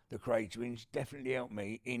to the Cray twins definitely helped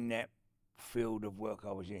me in that field of work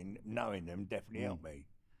I was in. Knowing them definitely helped me,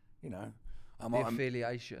 you know. The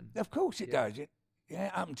affiliation. Of course it does.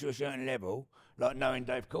 Up to a certain level, like knowing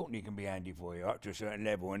Dave Courtney can be handy for you up to a certain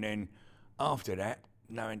level, and then after that,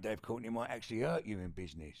 knowing Dave Courtney might actually hurt you in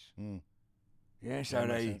business. Yeah, so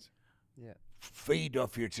they feed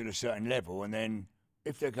off you to a certain level, and then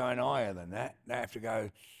if they're going higher than that, they have to go,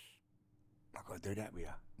 I've got to do that with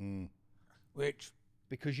you. Which...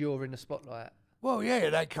 Because you're in the spotlight. Well, yeah,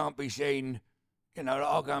 they can't be seen... You know,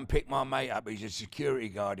 I'll go and pick my mate up. He's a security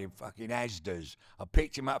guard in fucking Asda's. I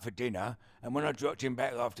picked him up for dinner, and when I dropped him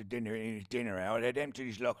back after dinner in his dinner hour, they'd emptied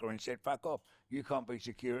his locker and said, "Fuck off. You can't be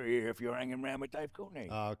security here if you're hanging around with Dave Courtney."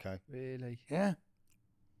 Oh, okay. Really? Yeah.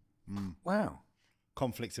 Wow.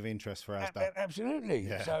 Conflicts of interest for Asda. Absolutely.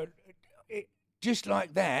 Yeah. So, just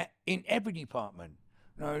like that, in every department.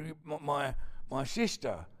 You know, my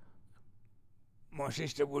sister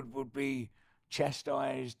would be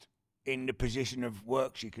chastised in the position of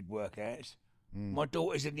work she could work as. My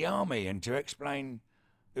daughter's in the army, and to explain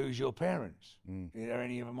who's your parents, are there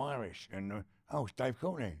any of them Irish? And it's Dave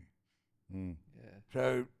Courtney.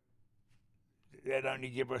 So they'd only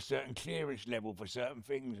give her a certain clearance level for certain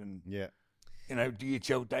things, and you know, do you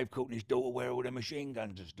tell Dave Courtney's daughter where all the machine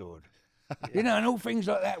guns are stored? You know, and all things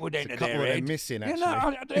like that would enter their head. Missing, actually. You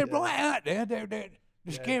know, they're right out there. They're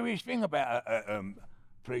the scariest thing about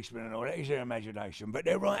policemen and all that is their imagination, but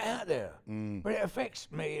they're right out there. But it affects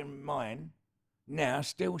me and mine now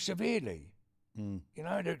still severely. You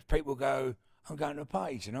know, people go, "I'm going to a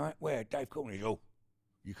party tonight." Where? Dave Courtney's. Oh,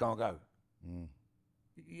 you can't go.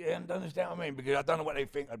 You understand what I mean? Because I don't know what they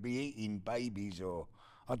think I'd be eating, babies, or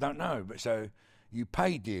I don't know. But so you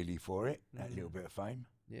pay dearly for it, that little bit of fame.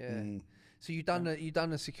 Yeah. So you done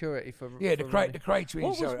the security for the Cray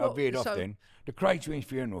twins. Sorry, I veered off then. The Cray twins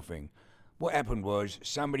funeral thing. What happened was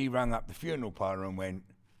somebody rang up the funeral parlour and went,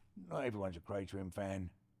 "Not everyone's a Cray twin fan.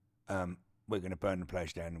 We're going to burn the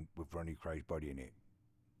place down with Ronnie Cray's body in it."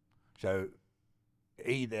 So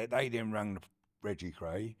they then rang Reggie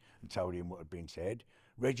Cray and told him what had been said.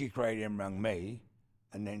 Reggie Cray then rang me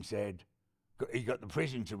and then said, he got the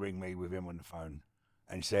prison to ring me with him on the phone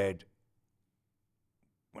and said,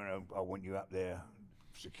 "Well, I want you up there,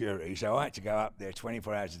 security." So I had to go up there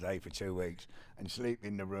 24 hours a day for 2 weeks and sleep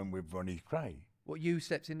in the room with Ronnie Cray. What, you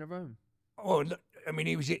slept in the room? Oh, look, I mean,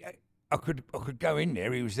 he was. I could go in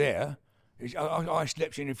there. He was there. I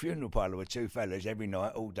slept in the funeral parlour with two fellas every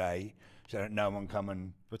night, all day, so that no one come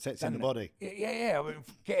and protecting the body. Yeah. I mean,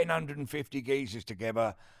 getting 150 geezers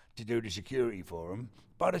together to do the security for them.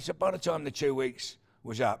 By the time the 2 weeks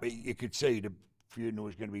was up, you could see the funeral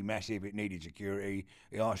was going to be massive. It needed security.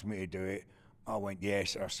 He asked me to do it. I went,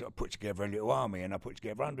 yes. I sort of put together a little army, and I put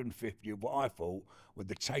together 150 of what I thought were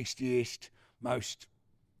the tastiest ones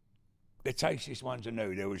I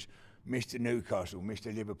knew. There was Mr. Newcastle,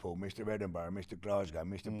 Mr. Liverpool, Mr. Edinburgh, Mr. Glasgow,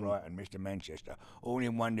 Mr. Brighton, Mr. Manchester, all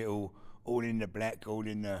in one little, all in the black, all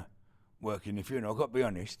in the working the funeral. I've got to be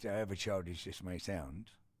honest, however childish this may sound,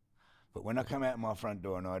 but when I come out of my front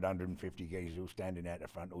door and I had 150 geezers all standing out the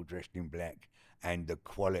front, all dressed in black, and the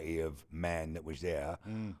quality of man that was there,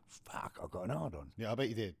 fuck, I got an hard on. Yeah, I bet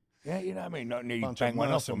you did. Yeah, you know what I mean? Not nearly Bunch bang of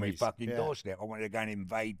one off on me mercenaries. fucking doorstep. I wanted to go and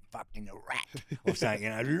invade fucking Iraq or something, you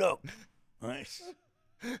know, look. Right?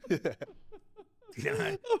 You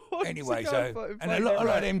know? Anyway, so, and a lot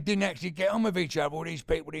of them didn't actually get on with each other. All these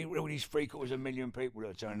people, all these 750,000 people that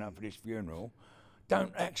are turning up for this funeral,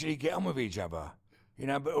 don't actually get on with each other. You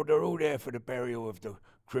know, but they're all there for the burial of the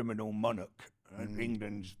criminal monarch,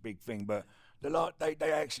 England's big thing. But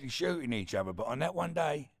they actually shooting each other. But on that one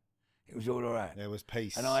day, it was all right. There was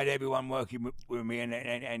peace. And I had everyone working with me, and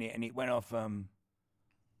it went off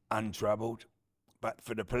untroubled. But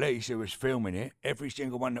for the police who was filming it, every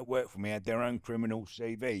single one that worked for me had their own criminal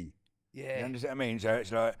CV. Yeah. You understand what I mean? So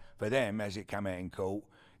it's like, for them, as it came out in court,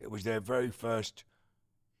 it was their very first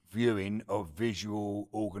viewing of visual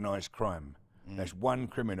organised crime. That's one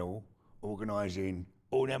criminal organising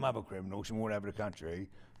all them other criminals from all over the country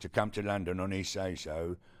to come to London on his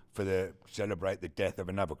say-so for celebrate the death of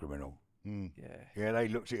another criminal. Yeah. Yeah, they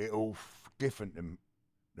looked at it all different than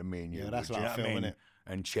me and you. Yeah, that's would, like you a know film, what I mean? innit?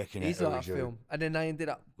 And checking He's it. like a film. And then they ended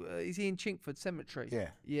up, is he in Chinkford Cemetery?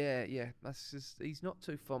 Yeah. Yeah. That's just, he's not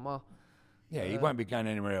too far. Yeah, he won't be going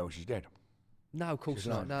anywhere else. He's dead. No, of course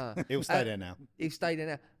not. No. He'll stay there now. He'll stay there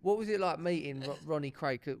now. What was it like meeting Ronnie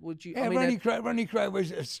Craig? Would you? Yeah, I mean, Ronnie Craig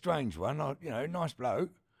was a strange one. You know, nice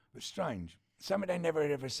bloke, but strange. Something they never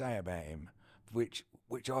ever say about him, which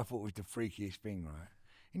I thought was the freakiest thing. Right?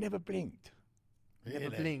 He never blinked. never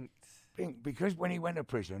blinked. Because when he went to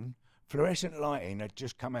prison, fluorescent lighting had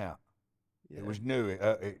just come out. Yeah. It was new.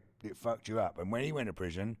 It fucked you up. And when he went to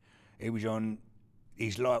prison, he was on.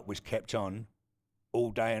 His light was kept on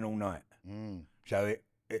all day and all night. So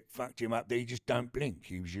it fucked him up. He just don't blink.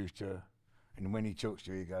 He was used to. And when he talks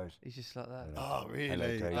to you, he goes. He's just like that. Oh, really? Hello,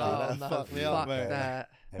 Dave. Oh, that no, fucked me up, fuck mate. that.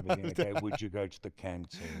 Everything okay? Would you go to the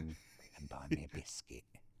canteen and buy me a biscuit?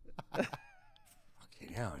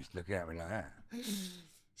 Fucking hell, he's looking at me like that.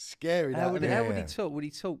 Scary. How would that, he talk? Would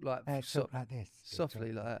he talk like like this.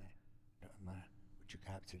 softly like that? Would you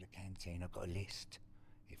go up to the canteen? I've got a list.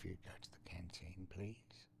 If you go to the canteen, please.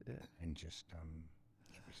 Yeah. And just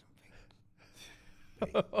give me something.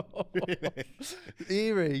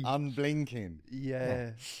 Eerie. Unblinking.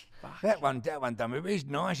 Yeah. That one done. But he's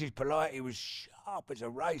nice. He's polite. He was sharp as a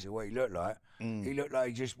razor. What he looked like. He looked like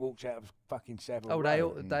he just walked out of fucking Savile Oh,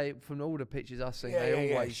 Row. they from all the pictures I've seen, Yeah, they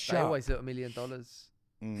yeah, always sharp. look $1 million.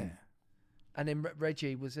 Yeah. And then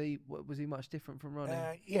Reggie, was he much different from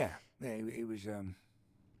Ronnie? Yeah. He was.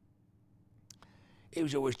 He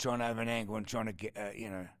was always trying to have an angle and trying to get,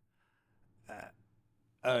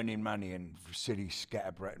 earning money and silly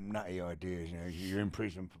scatterbrain nutty ideas. You know, you're in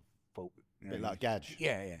prison for Bit like Gadge.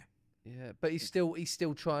 Yeah. Yeah, but he's still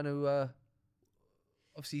trying to.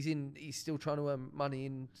 Obviously, he's still trying to earn money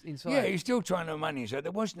inside. Yeah, he's still trying to earn money. So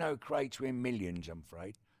there was no Craig to win millions. I'm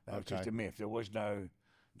afraid that was just Okay. a myth. There was no.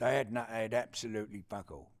 They had absolutely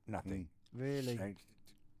fuck all, nothing. Really.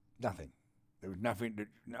 Nothing. There was nothing.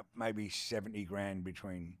 Maybe 70 grand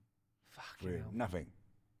between. Fucking hell. Nothing.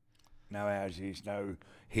 No houses, no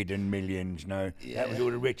hidden millions, no. Yeah. That was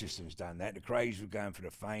all the Richardsons done that. The Craigs were going for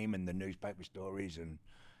the fame and the newspaper stories, and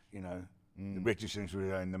the Richardsons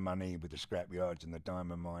were earning the money with the scrap yards and the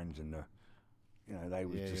diamond mines, and they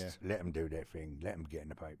would let them do their thing, let them get in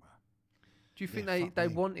the paper. Do you think they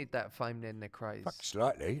wanted that fame then, their craze? Fuck,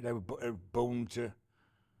 slightly. They were born to.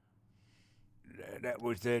 That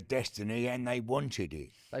was their destiny, and they wanted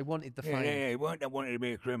it. They wanted the Yeah, fame. they wanted to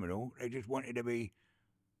be a criminal. They just wanted to be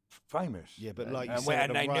famous. Yeah, but like you And said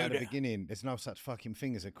they right knew at the that- beginning, there's no such fucking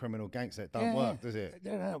thing as a criminal gangster. It don't work, does it?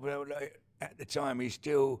 No, but at the time he's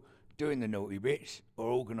still doing the naughty bits or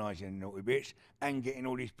organising the naughty bits and getting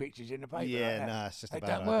all these pictures in the paper. Yeah, like that. nah, it's just a It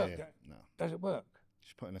bad don't work. idea. No. Doesn't work.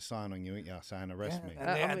 Just putting a sign on you, ain't you, saying arrest me.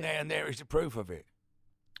 And there is the proof of it.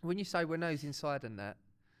 When you say when those inside and that,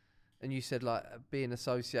 and you said like being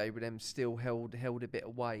associated with them still held a bit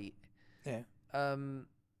of weight. Yeah.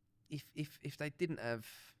 If they didn't have,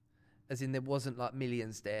 as in there wasn't like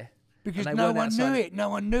millions there. Because and they no weren't one outside knew it. it. No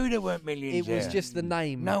one knew there weren't millions It was there. just the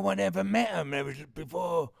name. No one ever met them. There was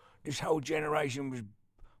before this whole generation was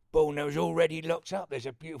born. There was already locked up. There's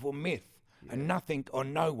a beautiful myth, and nothing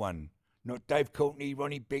on no one. Not Dave Courtney,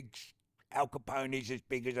 Ronnie Biggs, Al Capone's as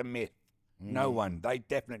big as a myth. No one. They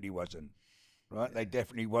definitely wasn't. Right? They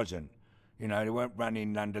definitely wasn't. They weren't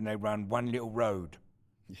running London. They run one little road.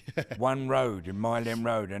 One road, in Mile End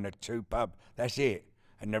Road, and a 2 pub. That's it.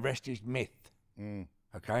 And the rest is myth.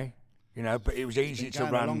 Okay? You know, but it was easy to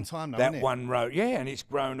run a long time now, that isn't it? one road. Yeah, and it's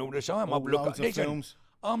grown all the time. Loads of Listen, films.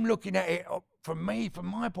 I'm looking at it from my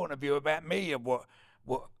point of view, about me, of what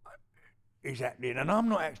is happening. And I'm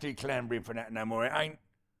not actually clambering for that no more. It ain't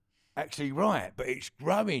actually right, but it's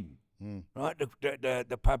growing. Right?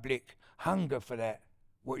 The public hunger for that.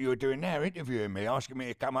 What you're doing now, interviewing me, asking me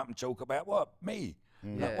to come up and talk about what? Me.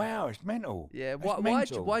 Like, wow, it's mental. Yeah. It's Why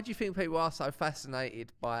mental. do you think people are so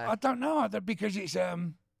fascinated by? I don't know. Because it's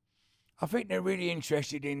I think they're really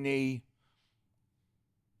interested in the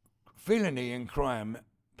villainy and crime.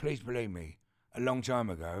 Please believe me, a long time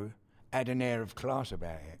ago, had an air of class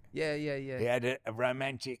about it. Yeah. It had a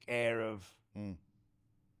romantic air of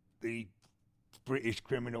the British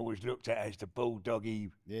criminal was looked at as the bulldoggy.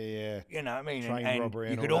 Yeah. You know what I mean? Train And robbery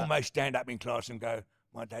you and could all that. almost stand up in class and go,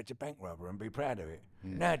 my dad's a bank robber, and be proud of it.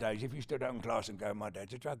 Nowadays, if you stood up in class and go, my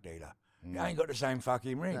dad's a drug dealer, you ain't got the same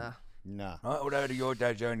fucking ring. Nah. Right? Although your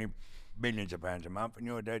dad's earning millions of pounds a month and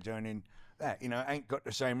your dad's earning that, you know, ain't got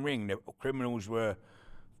the same ring. The criminals were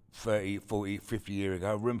 30, 40, 50 years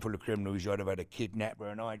ago, a room full of criminals. You'd have had a kidnapper,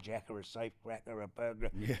 an hijacker, a safecracker, a burglar.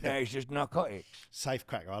 Yeah. Now it's just narcotics.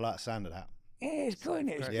 Safecracker, I like the sound of that. Yeah, it's good, isn't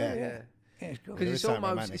it? It's good, Yeah. yeah, it's good. Because There it's is something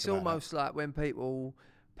almost romantic about almost like when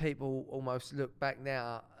people almost look back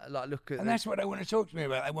now, like look at. And that's what they want to talk to me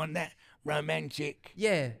about. They want that romantic.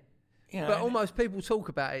 Yeah. You know, But almost people talk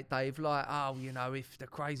about it, Dave, like, oh, you know, if the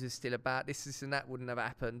craze is still about, this and that wouldn't have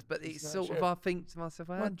happened. But it's not sort of, true. I think to myself,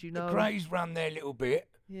 how do you know? The craze run their little bit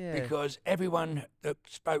Yeah. because everyone that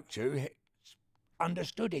spoke to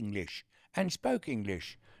understood English and spoke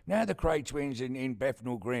English. Now the Craig twins in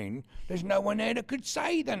Bethnal Green, there's no one there that could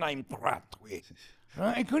say the name Courtney.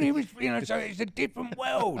 Right? It couldn't even, you know, so it's a different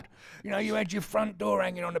world. You know, you had your front door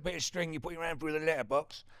hanging on a bit of string, you put your hand through the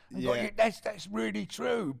letterbox. And got that's really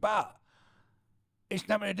true, but it's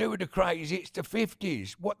nothing to do with the craze, it's the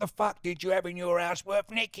 50s. What the fuck did you have in your house worth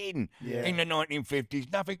nicking in the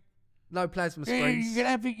 1950s? Nothing. No plasma Yeah, screens. you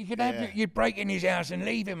could have it. You'd break in his house and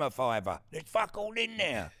leave him a fiver. There's fuck all in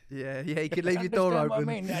there. Yeah, you could leave your door Understand what open.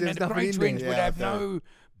 I mean? 'cause And there's the nothing Craig in twins there. would Yeah, have I do. no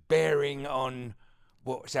bearing on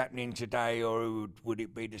what's happening today, or would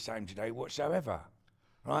it be the same today whatsoever.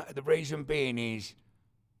 Right? The reason being is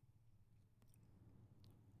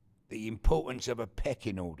the importance of a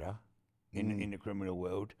pecking order in the criminal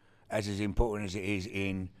world, as important as it is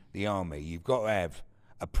in the army. You've got to have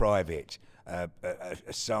a private, a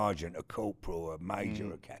sergeant, a corporal, a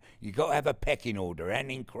major, a cat. You've got to have a pecking order, and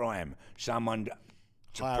in crime, someone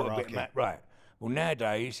to put a bit of Hierarchy. right. Well,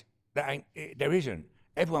 nowadays, there isn't.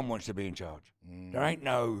 Everyone wants to be in charge. There ain't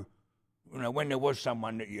no, you know, when there was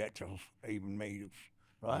someone that you had to even meet,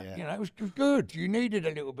 right? Yeah. You know, it was good. You needed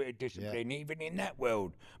a little bit of discipline, even in that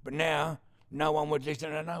world. But now, no one would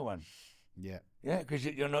listen to no one. Yeah. Yeah, because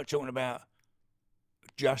you're not talking about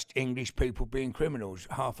just English people being criminals.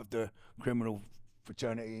 Half of the criminal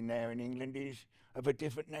fraternity now in England is of a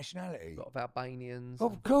different nationality. A lot of Albanians.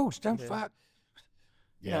 Of course, don't fuck.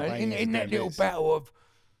 Yeah. You know, Albanians in that doing little bits. battle of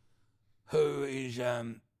who is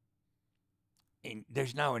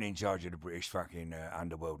there's no one in charge of the British fucking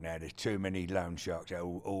underworld now. There's too many loan sharks that are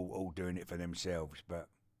all doing it for themselves. But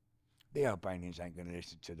the Albanians ain't going to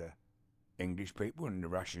listen to the English people, and the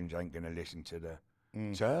Russians ain't going to listen to the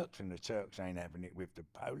Turks, and the Turks ain't having it with the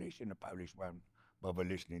Polish, and the Polish won't bother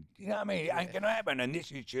listening. You know what I mean? It ain't going to happen, and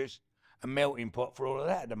this is just a melting pot for all of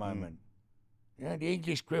that at the moment. You know, the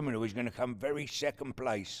English criminal is going to come very second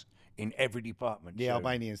place in every department. The soon.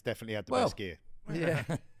 Albanians definitely had the Well- best gear. Yeah.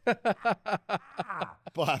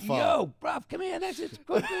 By far. Yo, bruv, come here. That's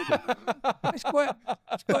quite good.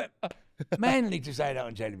 It's quite manly to say that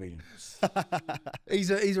on television. He's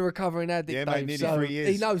a recovering addict, Yeah, Dave, mate, nearly so 3 years.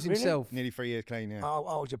 he knows Really? himself. Nearly 3 years clean, yeah. I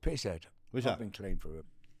was a pisshead. Was I've that? been clean for a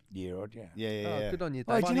year odd, yeah. Yeah. Oh, good on you,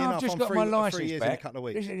 Oh, Dave. do Funny you know, I've enough, just I'm got my 3 licence years in a back. couple of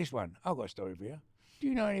weeks. Listen to this one. I've got a story for you. Do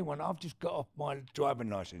you know anyone? I've just got off my driving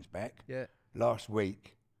licence back Yeah. last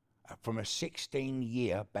week from a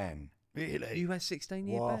 16-year ban. Really? You had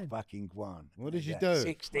 16-year What ban. fucking guan. What did you Yeah, do?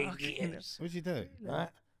 16 years. What did you do? Right.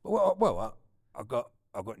 Well, I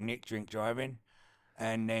got nick drink driving,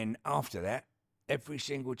 and then after that, every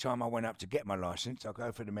single time I went up to get my licence, I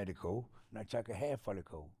go for the medical, and I take a hair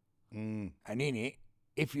follicle, and in it,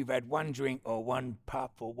 if you've had one drink or one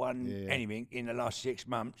puff or anything in the last 6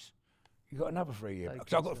 months, you got another 3 year. Take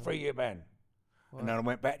So I it, got a so- 3 year ban, and then I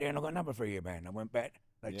went back there and I got another 3 year ban. I went back.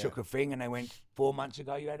 They took a thing and they went 4 months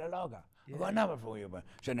ago. You had a lager. I got another 4 year ban.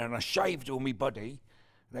 So then I shaved all my body.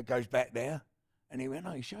 And that goes back there. And he went,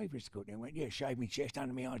 "Oh, you shaved, Mr. Courtney." I went, "Yeah, shaved my chest,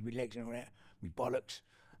 under my eyes, my legs, and all that, my bollocks."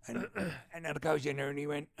 And I goes in there and he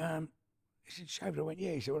went, he said, shaved. I went,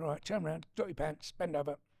 yeah. He said, all right, turn around, drop your pants, bend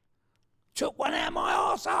over. Took one out of my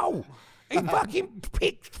arsehole. He fucking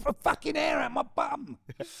picked a fucking hair out my bum.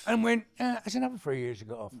 And went, that's another 3 years to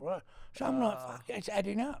get off, right? So I'm like, fuck, it's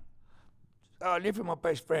adding up. I lived with my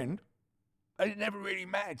best friend. It never really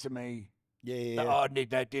mattered to me that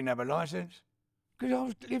that didn't have a licence. Because I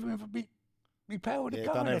was living with me pal with the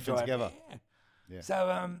car. Done everything together. Yeah.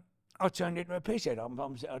 So I turned into a pisshead.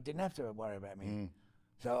 I didn't have to worry about me.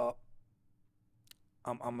 So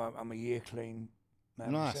I'm a year clean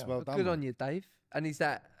man. Nice, myself. well done. Good man. on you, Dave. And is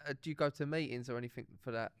that, do you go to meetings or anything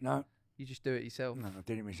for that? No. You just do it yourself? No, I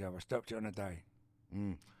did it myself. I stopped it on a day.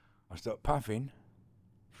 I stopped puffing.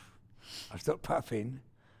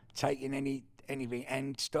 Taking anything,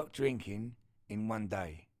 and stopped drinking in one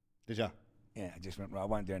day. Did you? Yeah, I just went, right, I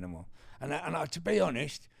won't do it no more. And to be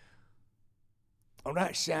honest, although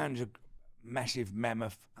that sounds a massive,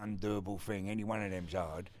 mammoth, undoable thing, any one of them's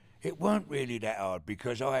hard, it weren't really that hard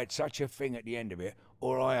because I had such a thing at the end of it,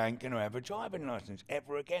 or I ain't going to have a driving licence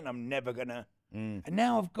ever again. I'm never going to. And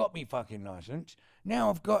now I've got me fucking licence. Now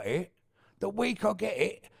I've got it. The week I get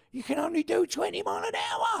it, you can only do 20 mile an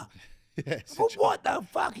hour. Yes. But what the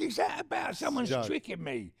fuck is that about? Someone's tricking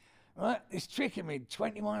me. Right? It's tricking me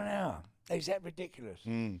 20 mile an hour. Is that ridiculous?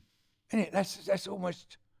 Isn't it? That's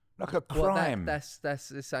almost like a crime. That's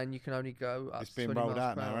saying you can only go up It's to been 20 rolled miles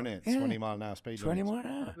out per now, hour. isn't it? Yeah. 20 mile an hour speed 20 limits.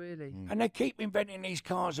 mile an hour. Really? And they keep inventing these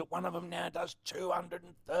cars that one of them now does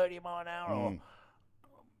 230 mile an hour or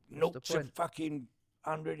What's the 0 to point? fucking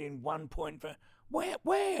 100 in 1.5.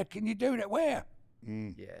 Where can you do that? Where?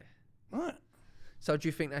 Yeah. Right. So do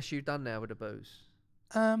you think that's you done now with the booze?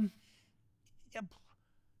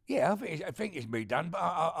 Yeah, I think it's me done, but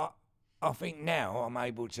I think now I'm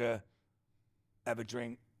able to have a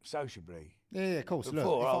drink sociably. Yeah, of course.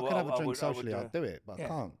 Before, Look, if I could have a I drink would, socially, I'd do it, but yeah, I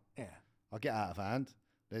can't. Yeah. I get out of hand.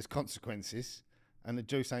 There's consequences, and the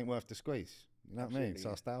juice ain't worth the squeeze. You know what I mean? Absolutely,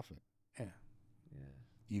 So I stay off it. Yeah.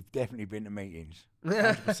 You've definitely been to meetings.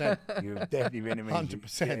 100%. You've definitely been to meetings.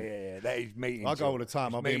 100%. Yeah. That is meetings. I go all the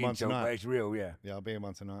time. I'll be in one tonight. It's real, yeah. Yeah, I'll be in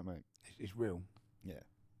one tonight, mate. It's real. Yeah.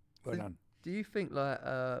 Well done. Do you think like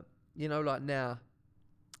like now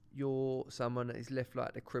you're someone that is left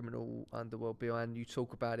like the criminal underworld behind? You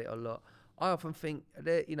talk about it a lot. I often think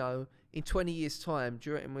that in 20 years' time, do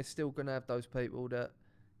you reckon we're still gonna have those people that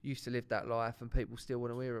used to live that life and people still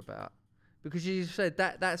want to hear about? Because you said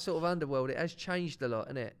that sort of underworld, it has changed a lot,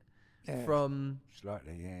 isn't it? Yeah, From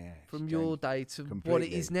slightly, yeah. from It's your changed day to what it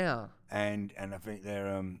completely. is now. And I think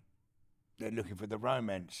they're looking for the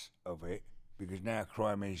romance of it because now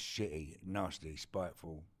crime is shitty, nasty,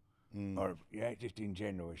 spiteful, or just in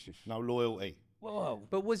general, it's just No loyalty. well.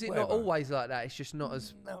 But was it not whatever. always like that? It's just not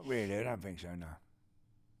as Not really. I don't think so. No.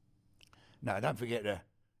 No, don't forget that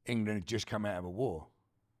England had just come out of a war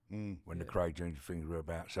when the Craig Jones things were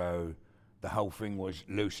about. So the whole thing was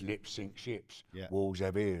loose lips sink ships. Yeah. Walls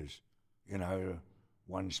have ears.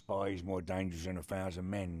 One spy is more dangerous than 1,000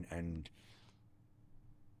 men, and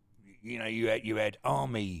you had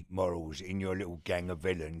army morals in your little gang of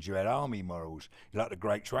villains. You had army morals, like the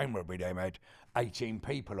Great Train Robbery. They had 18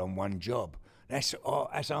 people on one job. That's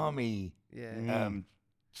army.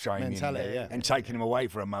 Training Mentality, yeah. and taking them away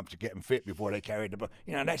for a month to get them fit before they carried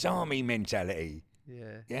that's army mentality.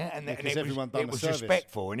 And Because it everyone was, done it the was service.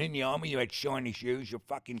 respectful. And in the army, you had shiny shoes, your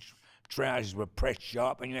fucking trousers were pressed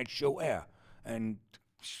sharp, and you had short hair and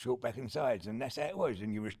short back and sides, and that's how it was.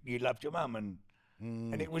 And you loved your mum,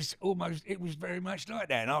 and it was very much like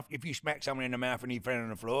that. And if you smacked someone in the mouth and he fell on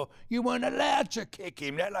the floor, you weren't allowed to kick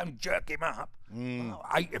him, let alone jerk him up.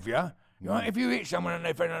 8 of you. Right? If you hit someone and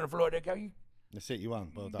they fell on the floor, they go, That's it, you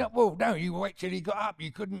won. Well done. no, you wait till he got up.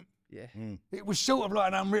 You couldn't. Yeah. It was sort of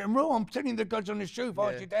like an unwritten rule. I'm telling you the God's honest truth.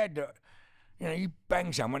 I asked your dad that, you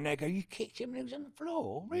bang someone, they go, you kicked him and he was on the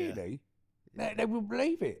floor? Really? They would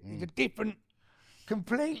believe it. It's a different,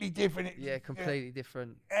 completely different. Yeah, completely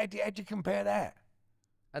different. How'd you compare that?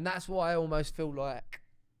 And that's why I almost feel like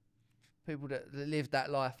people that live that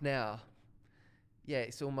life now,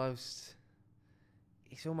 it's almost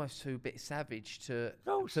too bit savage to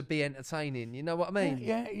be entertaining. You know what I mean?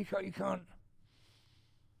 Yeah, you can't.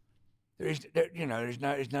 There's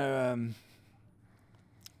no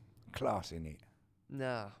class in it.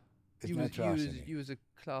 No. There's no class in it. You was a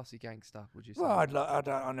classy gangster, would you say? Well, I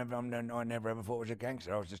never ever thought I was a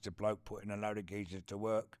gangster. I was just a bloke putting a load of geezers to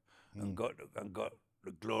work and got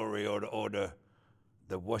the glory or the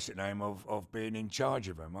what's it name of being in charge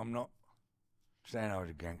of them. I'm not saying I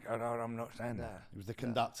was a gangster. I'm not saying that. He was the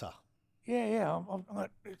conductor. Yeah.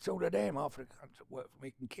 It's all of them. Half the cunts that work for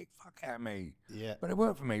me can kick fuck out of me. Yeah. But they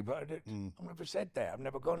work for me. But I've never said that. I've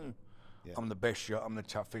never gone. Yeah. I'm the best shot. I'm the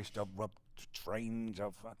toughest. I've robbed trains.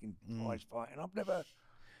 I've fucking prize fighting. I've never.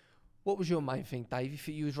 What was your main thing, Dave?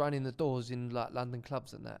 You was running the doors in like London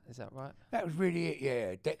clubs and that. Is that right? That was really it.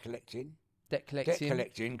 Yeah, debt collecting. Debt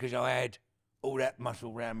collecting. Because I had all that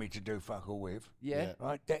muscle around me to do fuck all with. Yeah.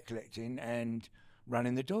 Right. Debt collecting and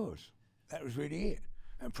running the doors. That was really it.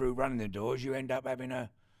 And through running the doors, you end up having a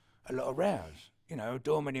lot of rows. You know,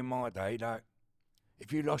 doorman in my day, like,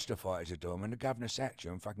 if you lost a fight as a doorman, the governor sacked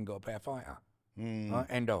you and fucking got a better fighter. Right?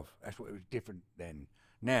 End of. That's what it was different then.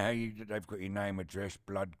 Now, they've got your name, address,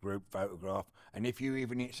 blood group, photograph, and if you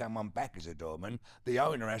even hit someone back as a doorman, the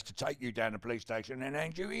owner has to take you down to the police station and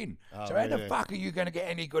hand you in. Oh, so how the fuck are you going to get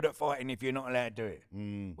any good at fighting if you're not allowed to do it?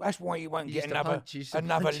 Well, that's why you won't get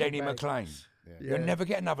another Lenny McLean. Yeah. You'll never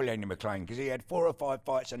get another Lenny McLean because he had 4 or 5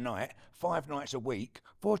 fights a night, 5 nights a week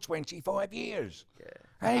for 25 years. Yeah.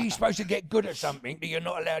 How are you supposed to get good at something that you're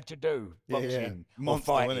not allowed to do? Boxing or Monster,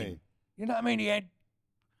 fighting. wasn't he? You know what I mean? He had,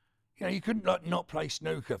 you couldn't like not play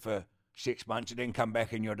snooker for 6 months and then come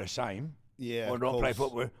back and you're the same. Yeah. Or not play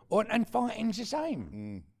football. And fighting's the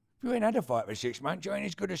same. If you ain't had a fight for 6 months, you ain't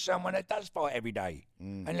as good as someone that does fight every day.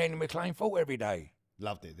 And Lenny McLean fought every day.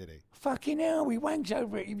 Loved it, did he? Fucking hell, he wanks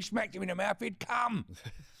over it. He smacked him in the mouth, he'd come.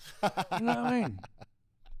 You know what I mean?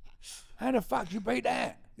 How the fuck you beat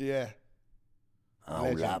that? Yeah. Oh,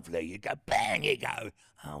 Legend. lovely. You go, bang, you go.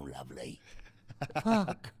 Oh, lovely.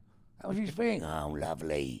 Fuck. That was his thing. Oh,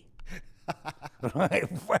 lovely. Right,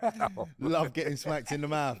 wow. Love getting smacked in the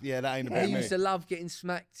mouth. Yeah, that ain't a bit He of used me. to love getting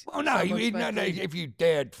smacked. Well, no, Someone smacked him. if you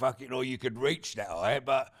dared fuck it or you could reach that high,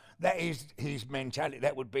 but that is his mentality.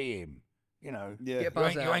 That would be him. You know, Yeah. Get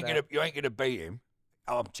buzz out of you ain't gonna beat him.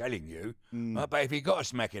 I'm telling you. But if he got a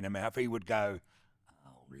smack in the mouth, he would go,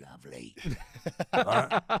 "Oh, lovely."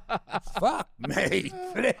 Right? Fuck me,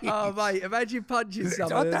 please. Oh mate, imagine punching I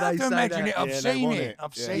someone don't and have they to say imagine that. it. I've Yeah, they seen want it. it.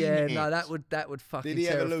 I've Yeah. seen Yeah, it. no, that would fucking Did he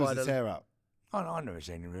ever terrify lose a them. tear up? I've never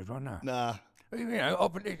seen him lose one. No. Nah. You know,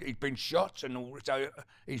 obviously he's been shots and all, so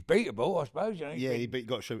he's beatable, I suppose. You know, Yeah, he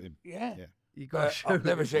got shooting. Yeah. Yeah. You got to show I've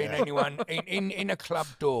never them. seen anyone in a club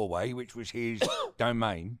doorway, which was his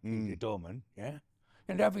domain, the doorman, yeah?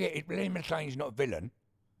 And don't forget, Lenny McLean's not a villain.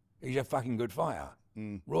 He's a fucking good fighter.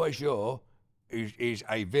 Roy Shaw is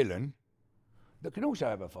a villain that can also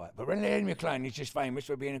have a fight. But Lenny McLean is just famous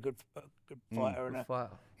for being a good fighter. And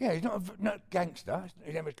Fighter. yeah, he's not a gangster.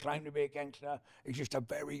 He never claimed to be a gangster. He's just a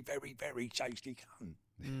very, very, very tasty cunt.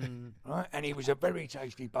 Right? And he was a very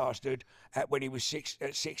tasty bastard when he was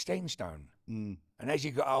 16 stone. And as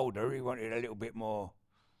he got older, he wanted a little bit more,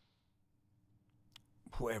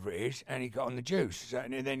 whatever it is, and he got on the juice. So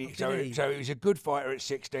he was a good fighter at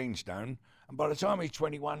 16 stone. And by the time he's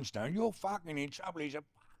 21 stone, you're fucking in trouble. He's a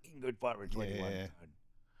fucking good fighter at 21 Yeah. stone.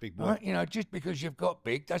 Big boy. Right? You know, just because you've got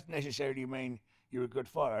big doesn't necessarily mean you're a good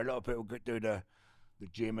fighter. A lot of people could do the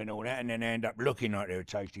gym and all that, and then end up looking like they're a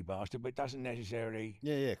tasty bastard, but it doesn't necessarily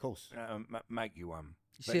Yeah, of course. make you one.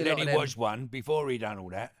 see a But then lot he of them- was one before he done all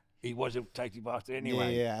that. He was a tasty bastard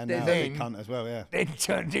anyway. Yeah, and There's now a then- big cunt as well, yeah. Then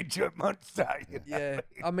turned into a monster. Yeah,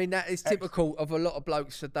 I mean that is typical of a lot of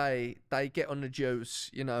blokes today. They get on the juice,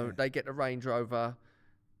 you know, they get the Range Rover,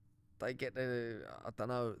 they get the, I don't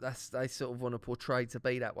know, they sort of want to portray to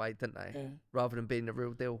be that way, don't they? Yeah. Rather than being the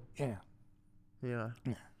real deal, Yeah. you know.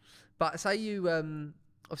 But say you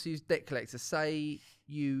obviously use debt collector. Say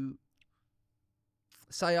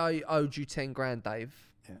I owed you 10 grand, Dave.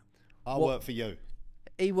 I'll What- work for you.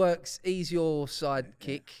 He's your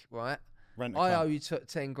sidekick, right? Rent a I cunt. owe you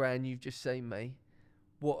 10 grand. You've just seen me.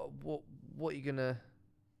 What are you gonna?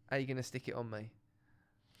 How are you gonna stick it on me?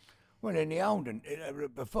 Well, in the olden,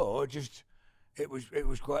 before, it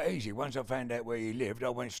was quite easy. Once I found out where you lived, I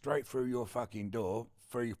went straight through your fucking door,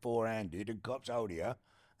 four-handed, and cops hold you,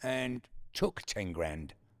 and took 10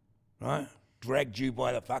 grand, right? Dragged you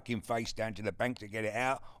by the fucking face down to the bank to get it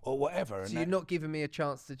out, or whatever. So you're not giving me a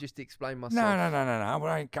chance to just explain myself. No.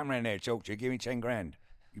 Well, I ain't coming around there to talk to you. Give me 10 grand.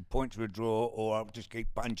 You point to a drawer, or I'll just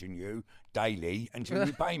keep punching you daily until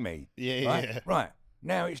you pay me. Yeah, right? yeah. Right.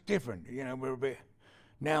 Now it's different. You know, we're a bit.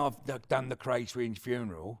 Now I've done the Craig Swin's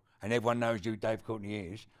funeral, and everyone knows who Dave Courtney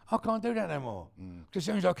is. I can't do that no more. 'Cause as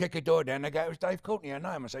soon as I kick a door down, they go, "It was Dave Courtney." I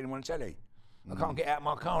know him. I see him on telly. I can't get out of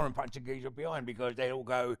my car and punch a geezer behind because they all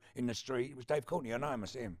go in the street. It was Dave Courtney. I know him. I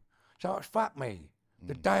see him. So it's fuck me.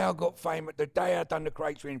 The day I got famous, the day I done the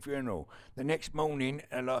Craig Swin funeral, the next morning,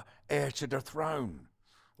 heir to the throne.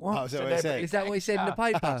 What? Oh, is that what it said? Is that what he said in the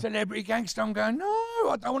paper? Celebrity gangster. I'm going, no,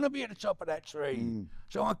 I don't want to be at the top of that tree.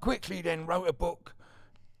 So I quickly then wrote a book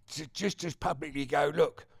to just as publicly go,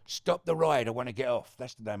 look, Stop the Ride, I Want to Get Off.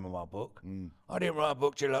 That's the name of my book. I didn't write a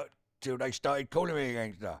book till they started calling me a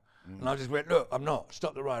gangster. And I just went, look, I'm not.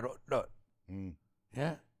 Stop the Ride, look.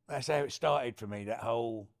 Yeah, that's how it started for me, that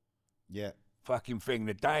whole fucking thing.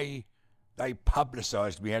 The day they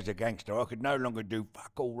publicised me as a gangster, I could no longer do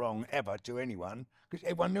fuck all wrong ever to anyone because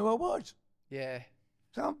everyone knew I was. Yeah.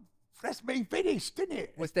 So that's me finished, isn't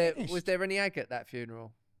it? Was there any ag at that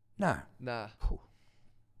funeral? No. Nah.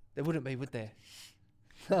 There wouldn't be, would there?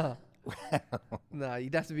 No,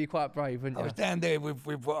 you'd have to be quite brave, wouldn't you? I was down there with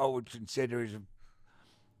what I would consider as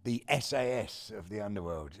the SAS of the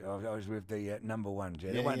underworld. I was with the number ones.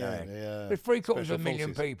 Yeah, There's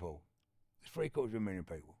 750,000 people. There's 750,000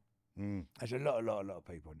 people. There's a lot of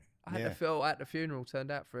people in it. I had to feel at the funeral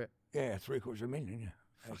turned out for it. Yeah, 750,000. Yeah.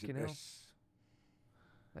 Fucking hell.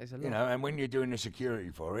 There's a lot. You know, and when you're doing the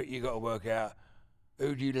security for it, you got to work out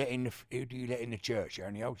who do you let in the church? It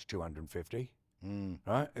only holds 250.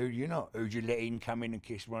 Right? Who do you not? Who do you let in, come in and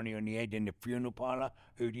kiss Ronnie on the head in the funeral parlour?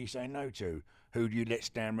 Who do you say no to? Who do you let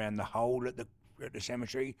stand around the hole at the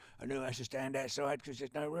cemetery? And who has to stand outside because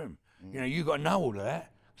there's no room? You know, you got to know all of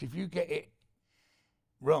that. So if you get it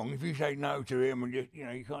wrong, if you say no to him, and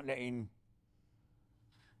you can't let in.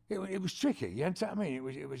 It was tricky. You understand what I mean?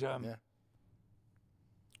 It was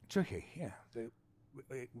tricky. Yeah.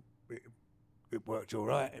 It worked all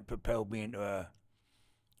right. It propelled me into a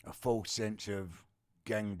false sense of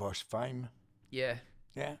gang boss fame. Yeah.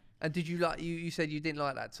 Yeah. And did you like? You said you didn't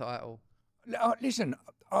like that title. Listen,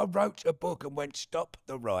 I wrote a book and went, Stop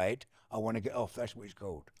the Ride, I Want to Get Off. That's what it's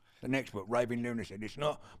called. The next book, Raving Lunacy. It's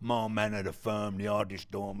not My Man of the Firm, The Hardest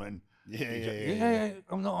Doorman. Yeah.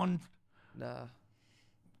 I'm not on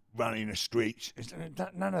running the streets. It's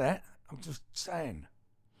none of that. I'm just saying.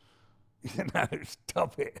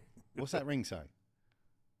 Stop it. What's that ring say? It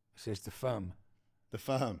says The Firm. The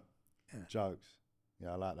Firm. Yeah. Jokes.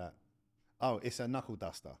 Yeah, I like that. Oh, it's a knuckle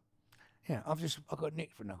duster. Yeah, I got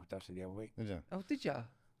nicked for knuckle duster the other week. Did you? Oh, did you?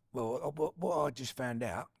 Well, what I just found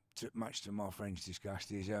out, much to my friend's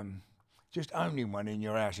disgust, is just owning one in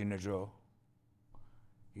your house in the drawer,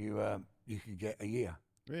 you could get a year.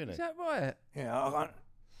 Really? Is that right? Yeah,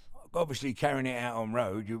 obviously carrying it out on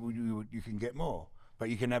road, you can get more, but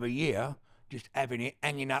you can have a year just having it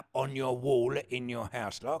hanging up on your wall in your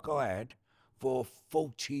house, like I had for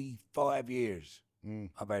 45 years.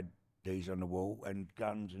 I've had these on the wall, and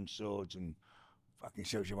guns and swords and fucking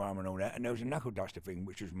suits of armour and all that. And there was a knuckle duster thing,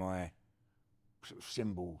 which was my sort of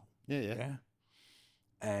symbol. Yeah.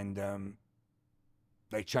 And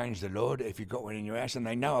they changed the law that if you've got one in your house, and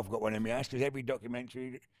they know I've got one in my house because every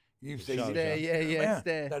documentary you've seen it. There, yeah, it's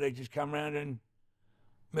there. So they just come round and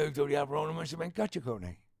moved all the other ornaments and went, gotcha,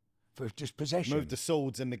 Courtney. For just possession. Moved the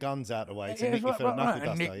swords and the guns out of the way to nick you for the knuckle duster.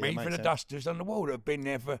 And nick me for the dusters on the wall that have been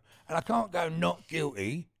there for... And I can't go not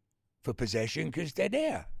guilty for possession because they're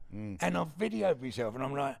there. And I've videoed myself and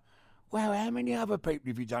I'm like, wow, how many other people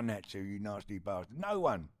have you done that to, you nasty bastard? No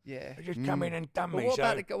one. Yeah. They just come in and done me. What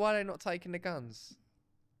about why are they not taking the guns?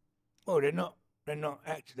 Well, they're not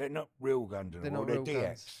real guns anymore. They're DX.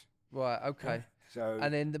 Guns. Right, okay. Yeah, so...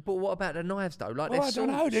 And then, but what about the knives though? Like well,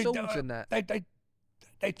 there's swords and that.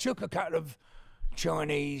 They took a couple of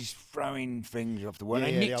Chinese throwing things off the wall.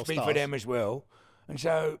 They nicked me stars for them as well. And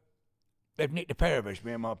so they've nicked a pair of us,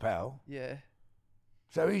 me and my pal. Yeah.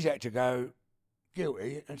 So he's had to go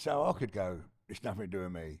guilty, and so I could go, it's nothing to do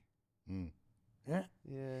with me. Yeah?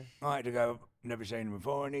 Yeah. I had to go, never seen him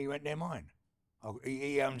before, and he went, they're mine.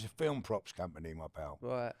 He owns a film props company, my pal.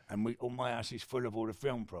 Right. And all my house is full of all the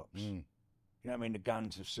film props. You know what I mean? The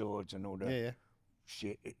guns, the swords, and all the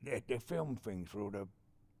shit. They're film things for all the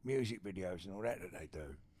music videos and all that they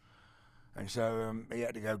do. And so he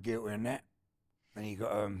had to go guilty on that. And he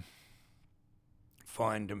got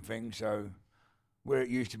fined and things. So where it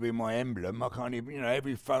used to be my emblem, I can't even,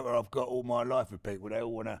 every photo I've got all my life with people, they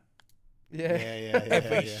all want to.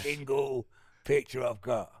 Every single picture I've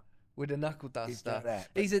got. With a knuckle duster. Like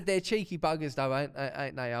that, They're cheeky buggers though,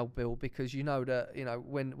 ain't they, old Bill? Because you know that,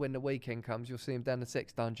 when the weekend comes, you'll see him down the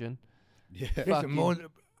sex dungeon. Yeah. Listen,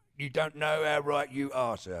 you don't know how right you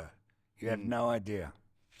are, sir. You have no idea.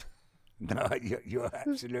 No, you're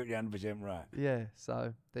absolutely 100% right. Yeah,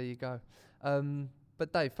 so there you go.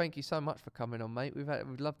 But Dave, thank you so much for coming on, mate.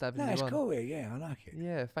 We'd loved having you on. It's cool here. Yeah, I like it.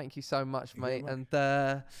 Yeah, thank you so much, mate. And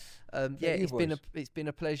it's been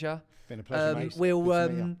a pleasure. Been a pleasure, mate.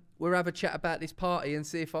 We'll have a chat about this party and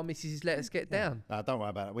see if our missus let us get down. No, don't worry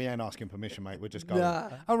about it. We ain't asking permission, mate. We're just going.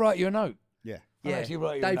 I'll write you a note. Yeah.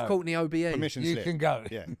 Dave Courtney, OBE. Permission you slip. can go.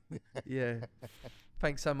 Yeah. Yeah.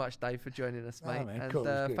 Thanks so much, Dave, for joining us, mate. Man, and cool.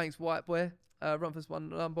 thanks, White Boy. Rumford's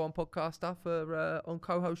number one podcaster for on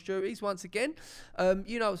co-host duties once again.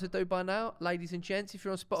 You know what to do by now, ladies and gents. If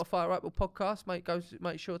you're on Spotify or Apple Podcasts,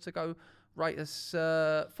 make sure to go rate us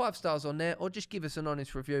 5 stars on there, or just give us an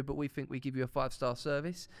honest review. But we think we give you a 5-star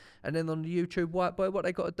service. And then on the YouTube White Boy, what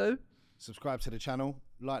they got to do? Subscribe to the channel,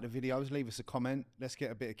 like the videos, leave us a comment. Let's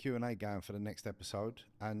get a bit of Q&A going for the next episode,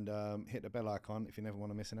 and hit the bell icon if you never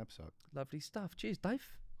want to miss an episode. Lovely stuff. Cheers, Dave.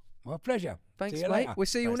 My pleasure. Thanks, See you mate. later. We'll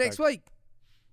see you all Thanks, next Dave. week.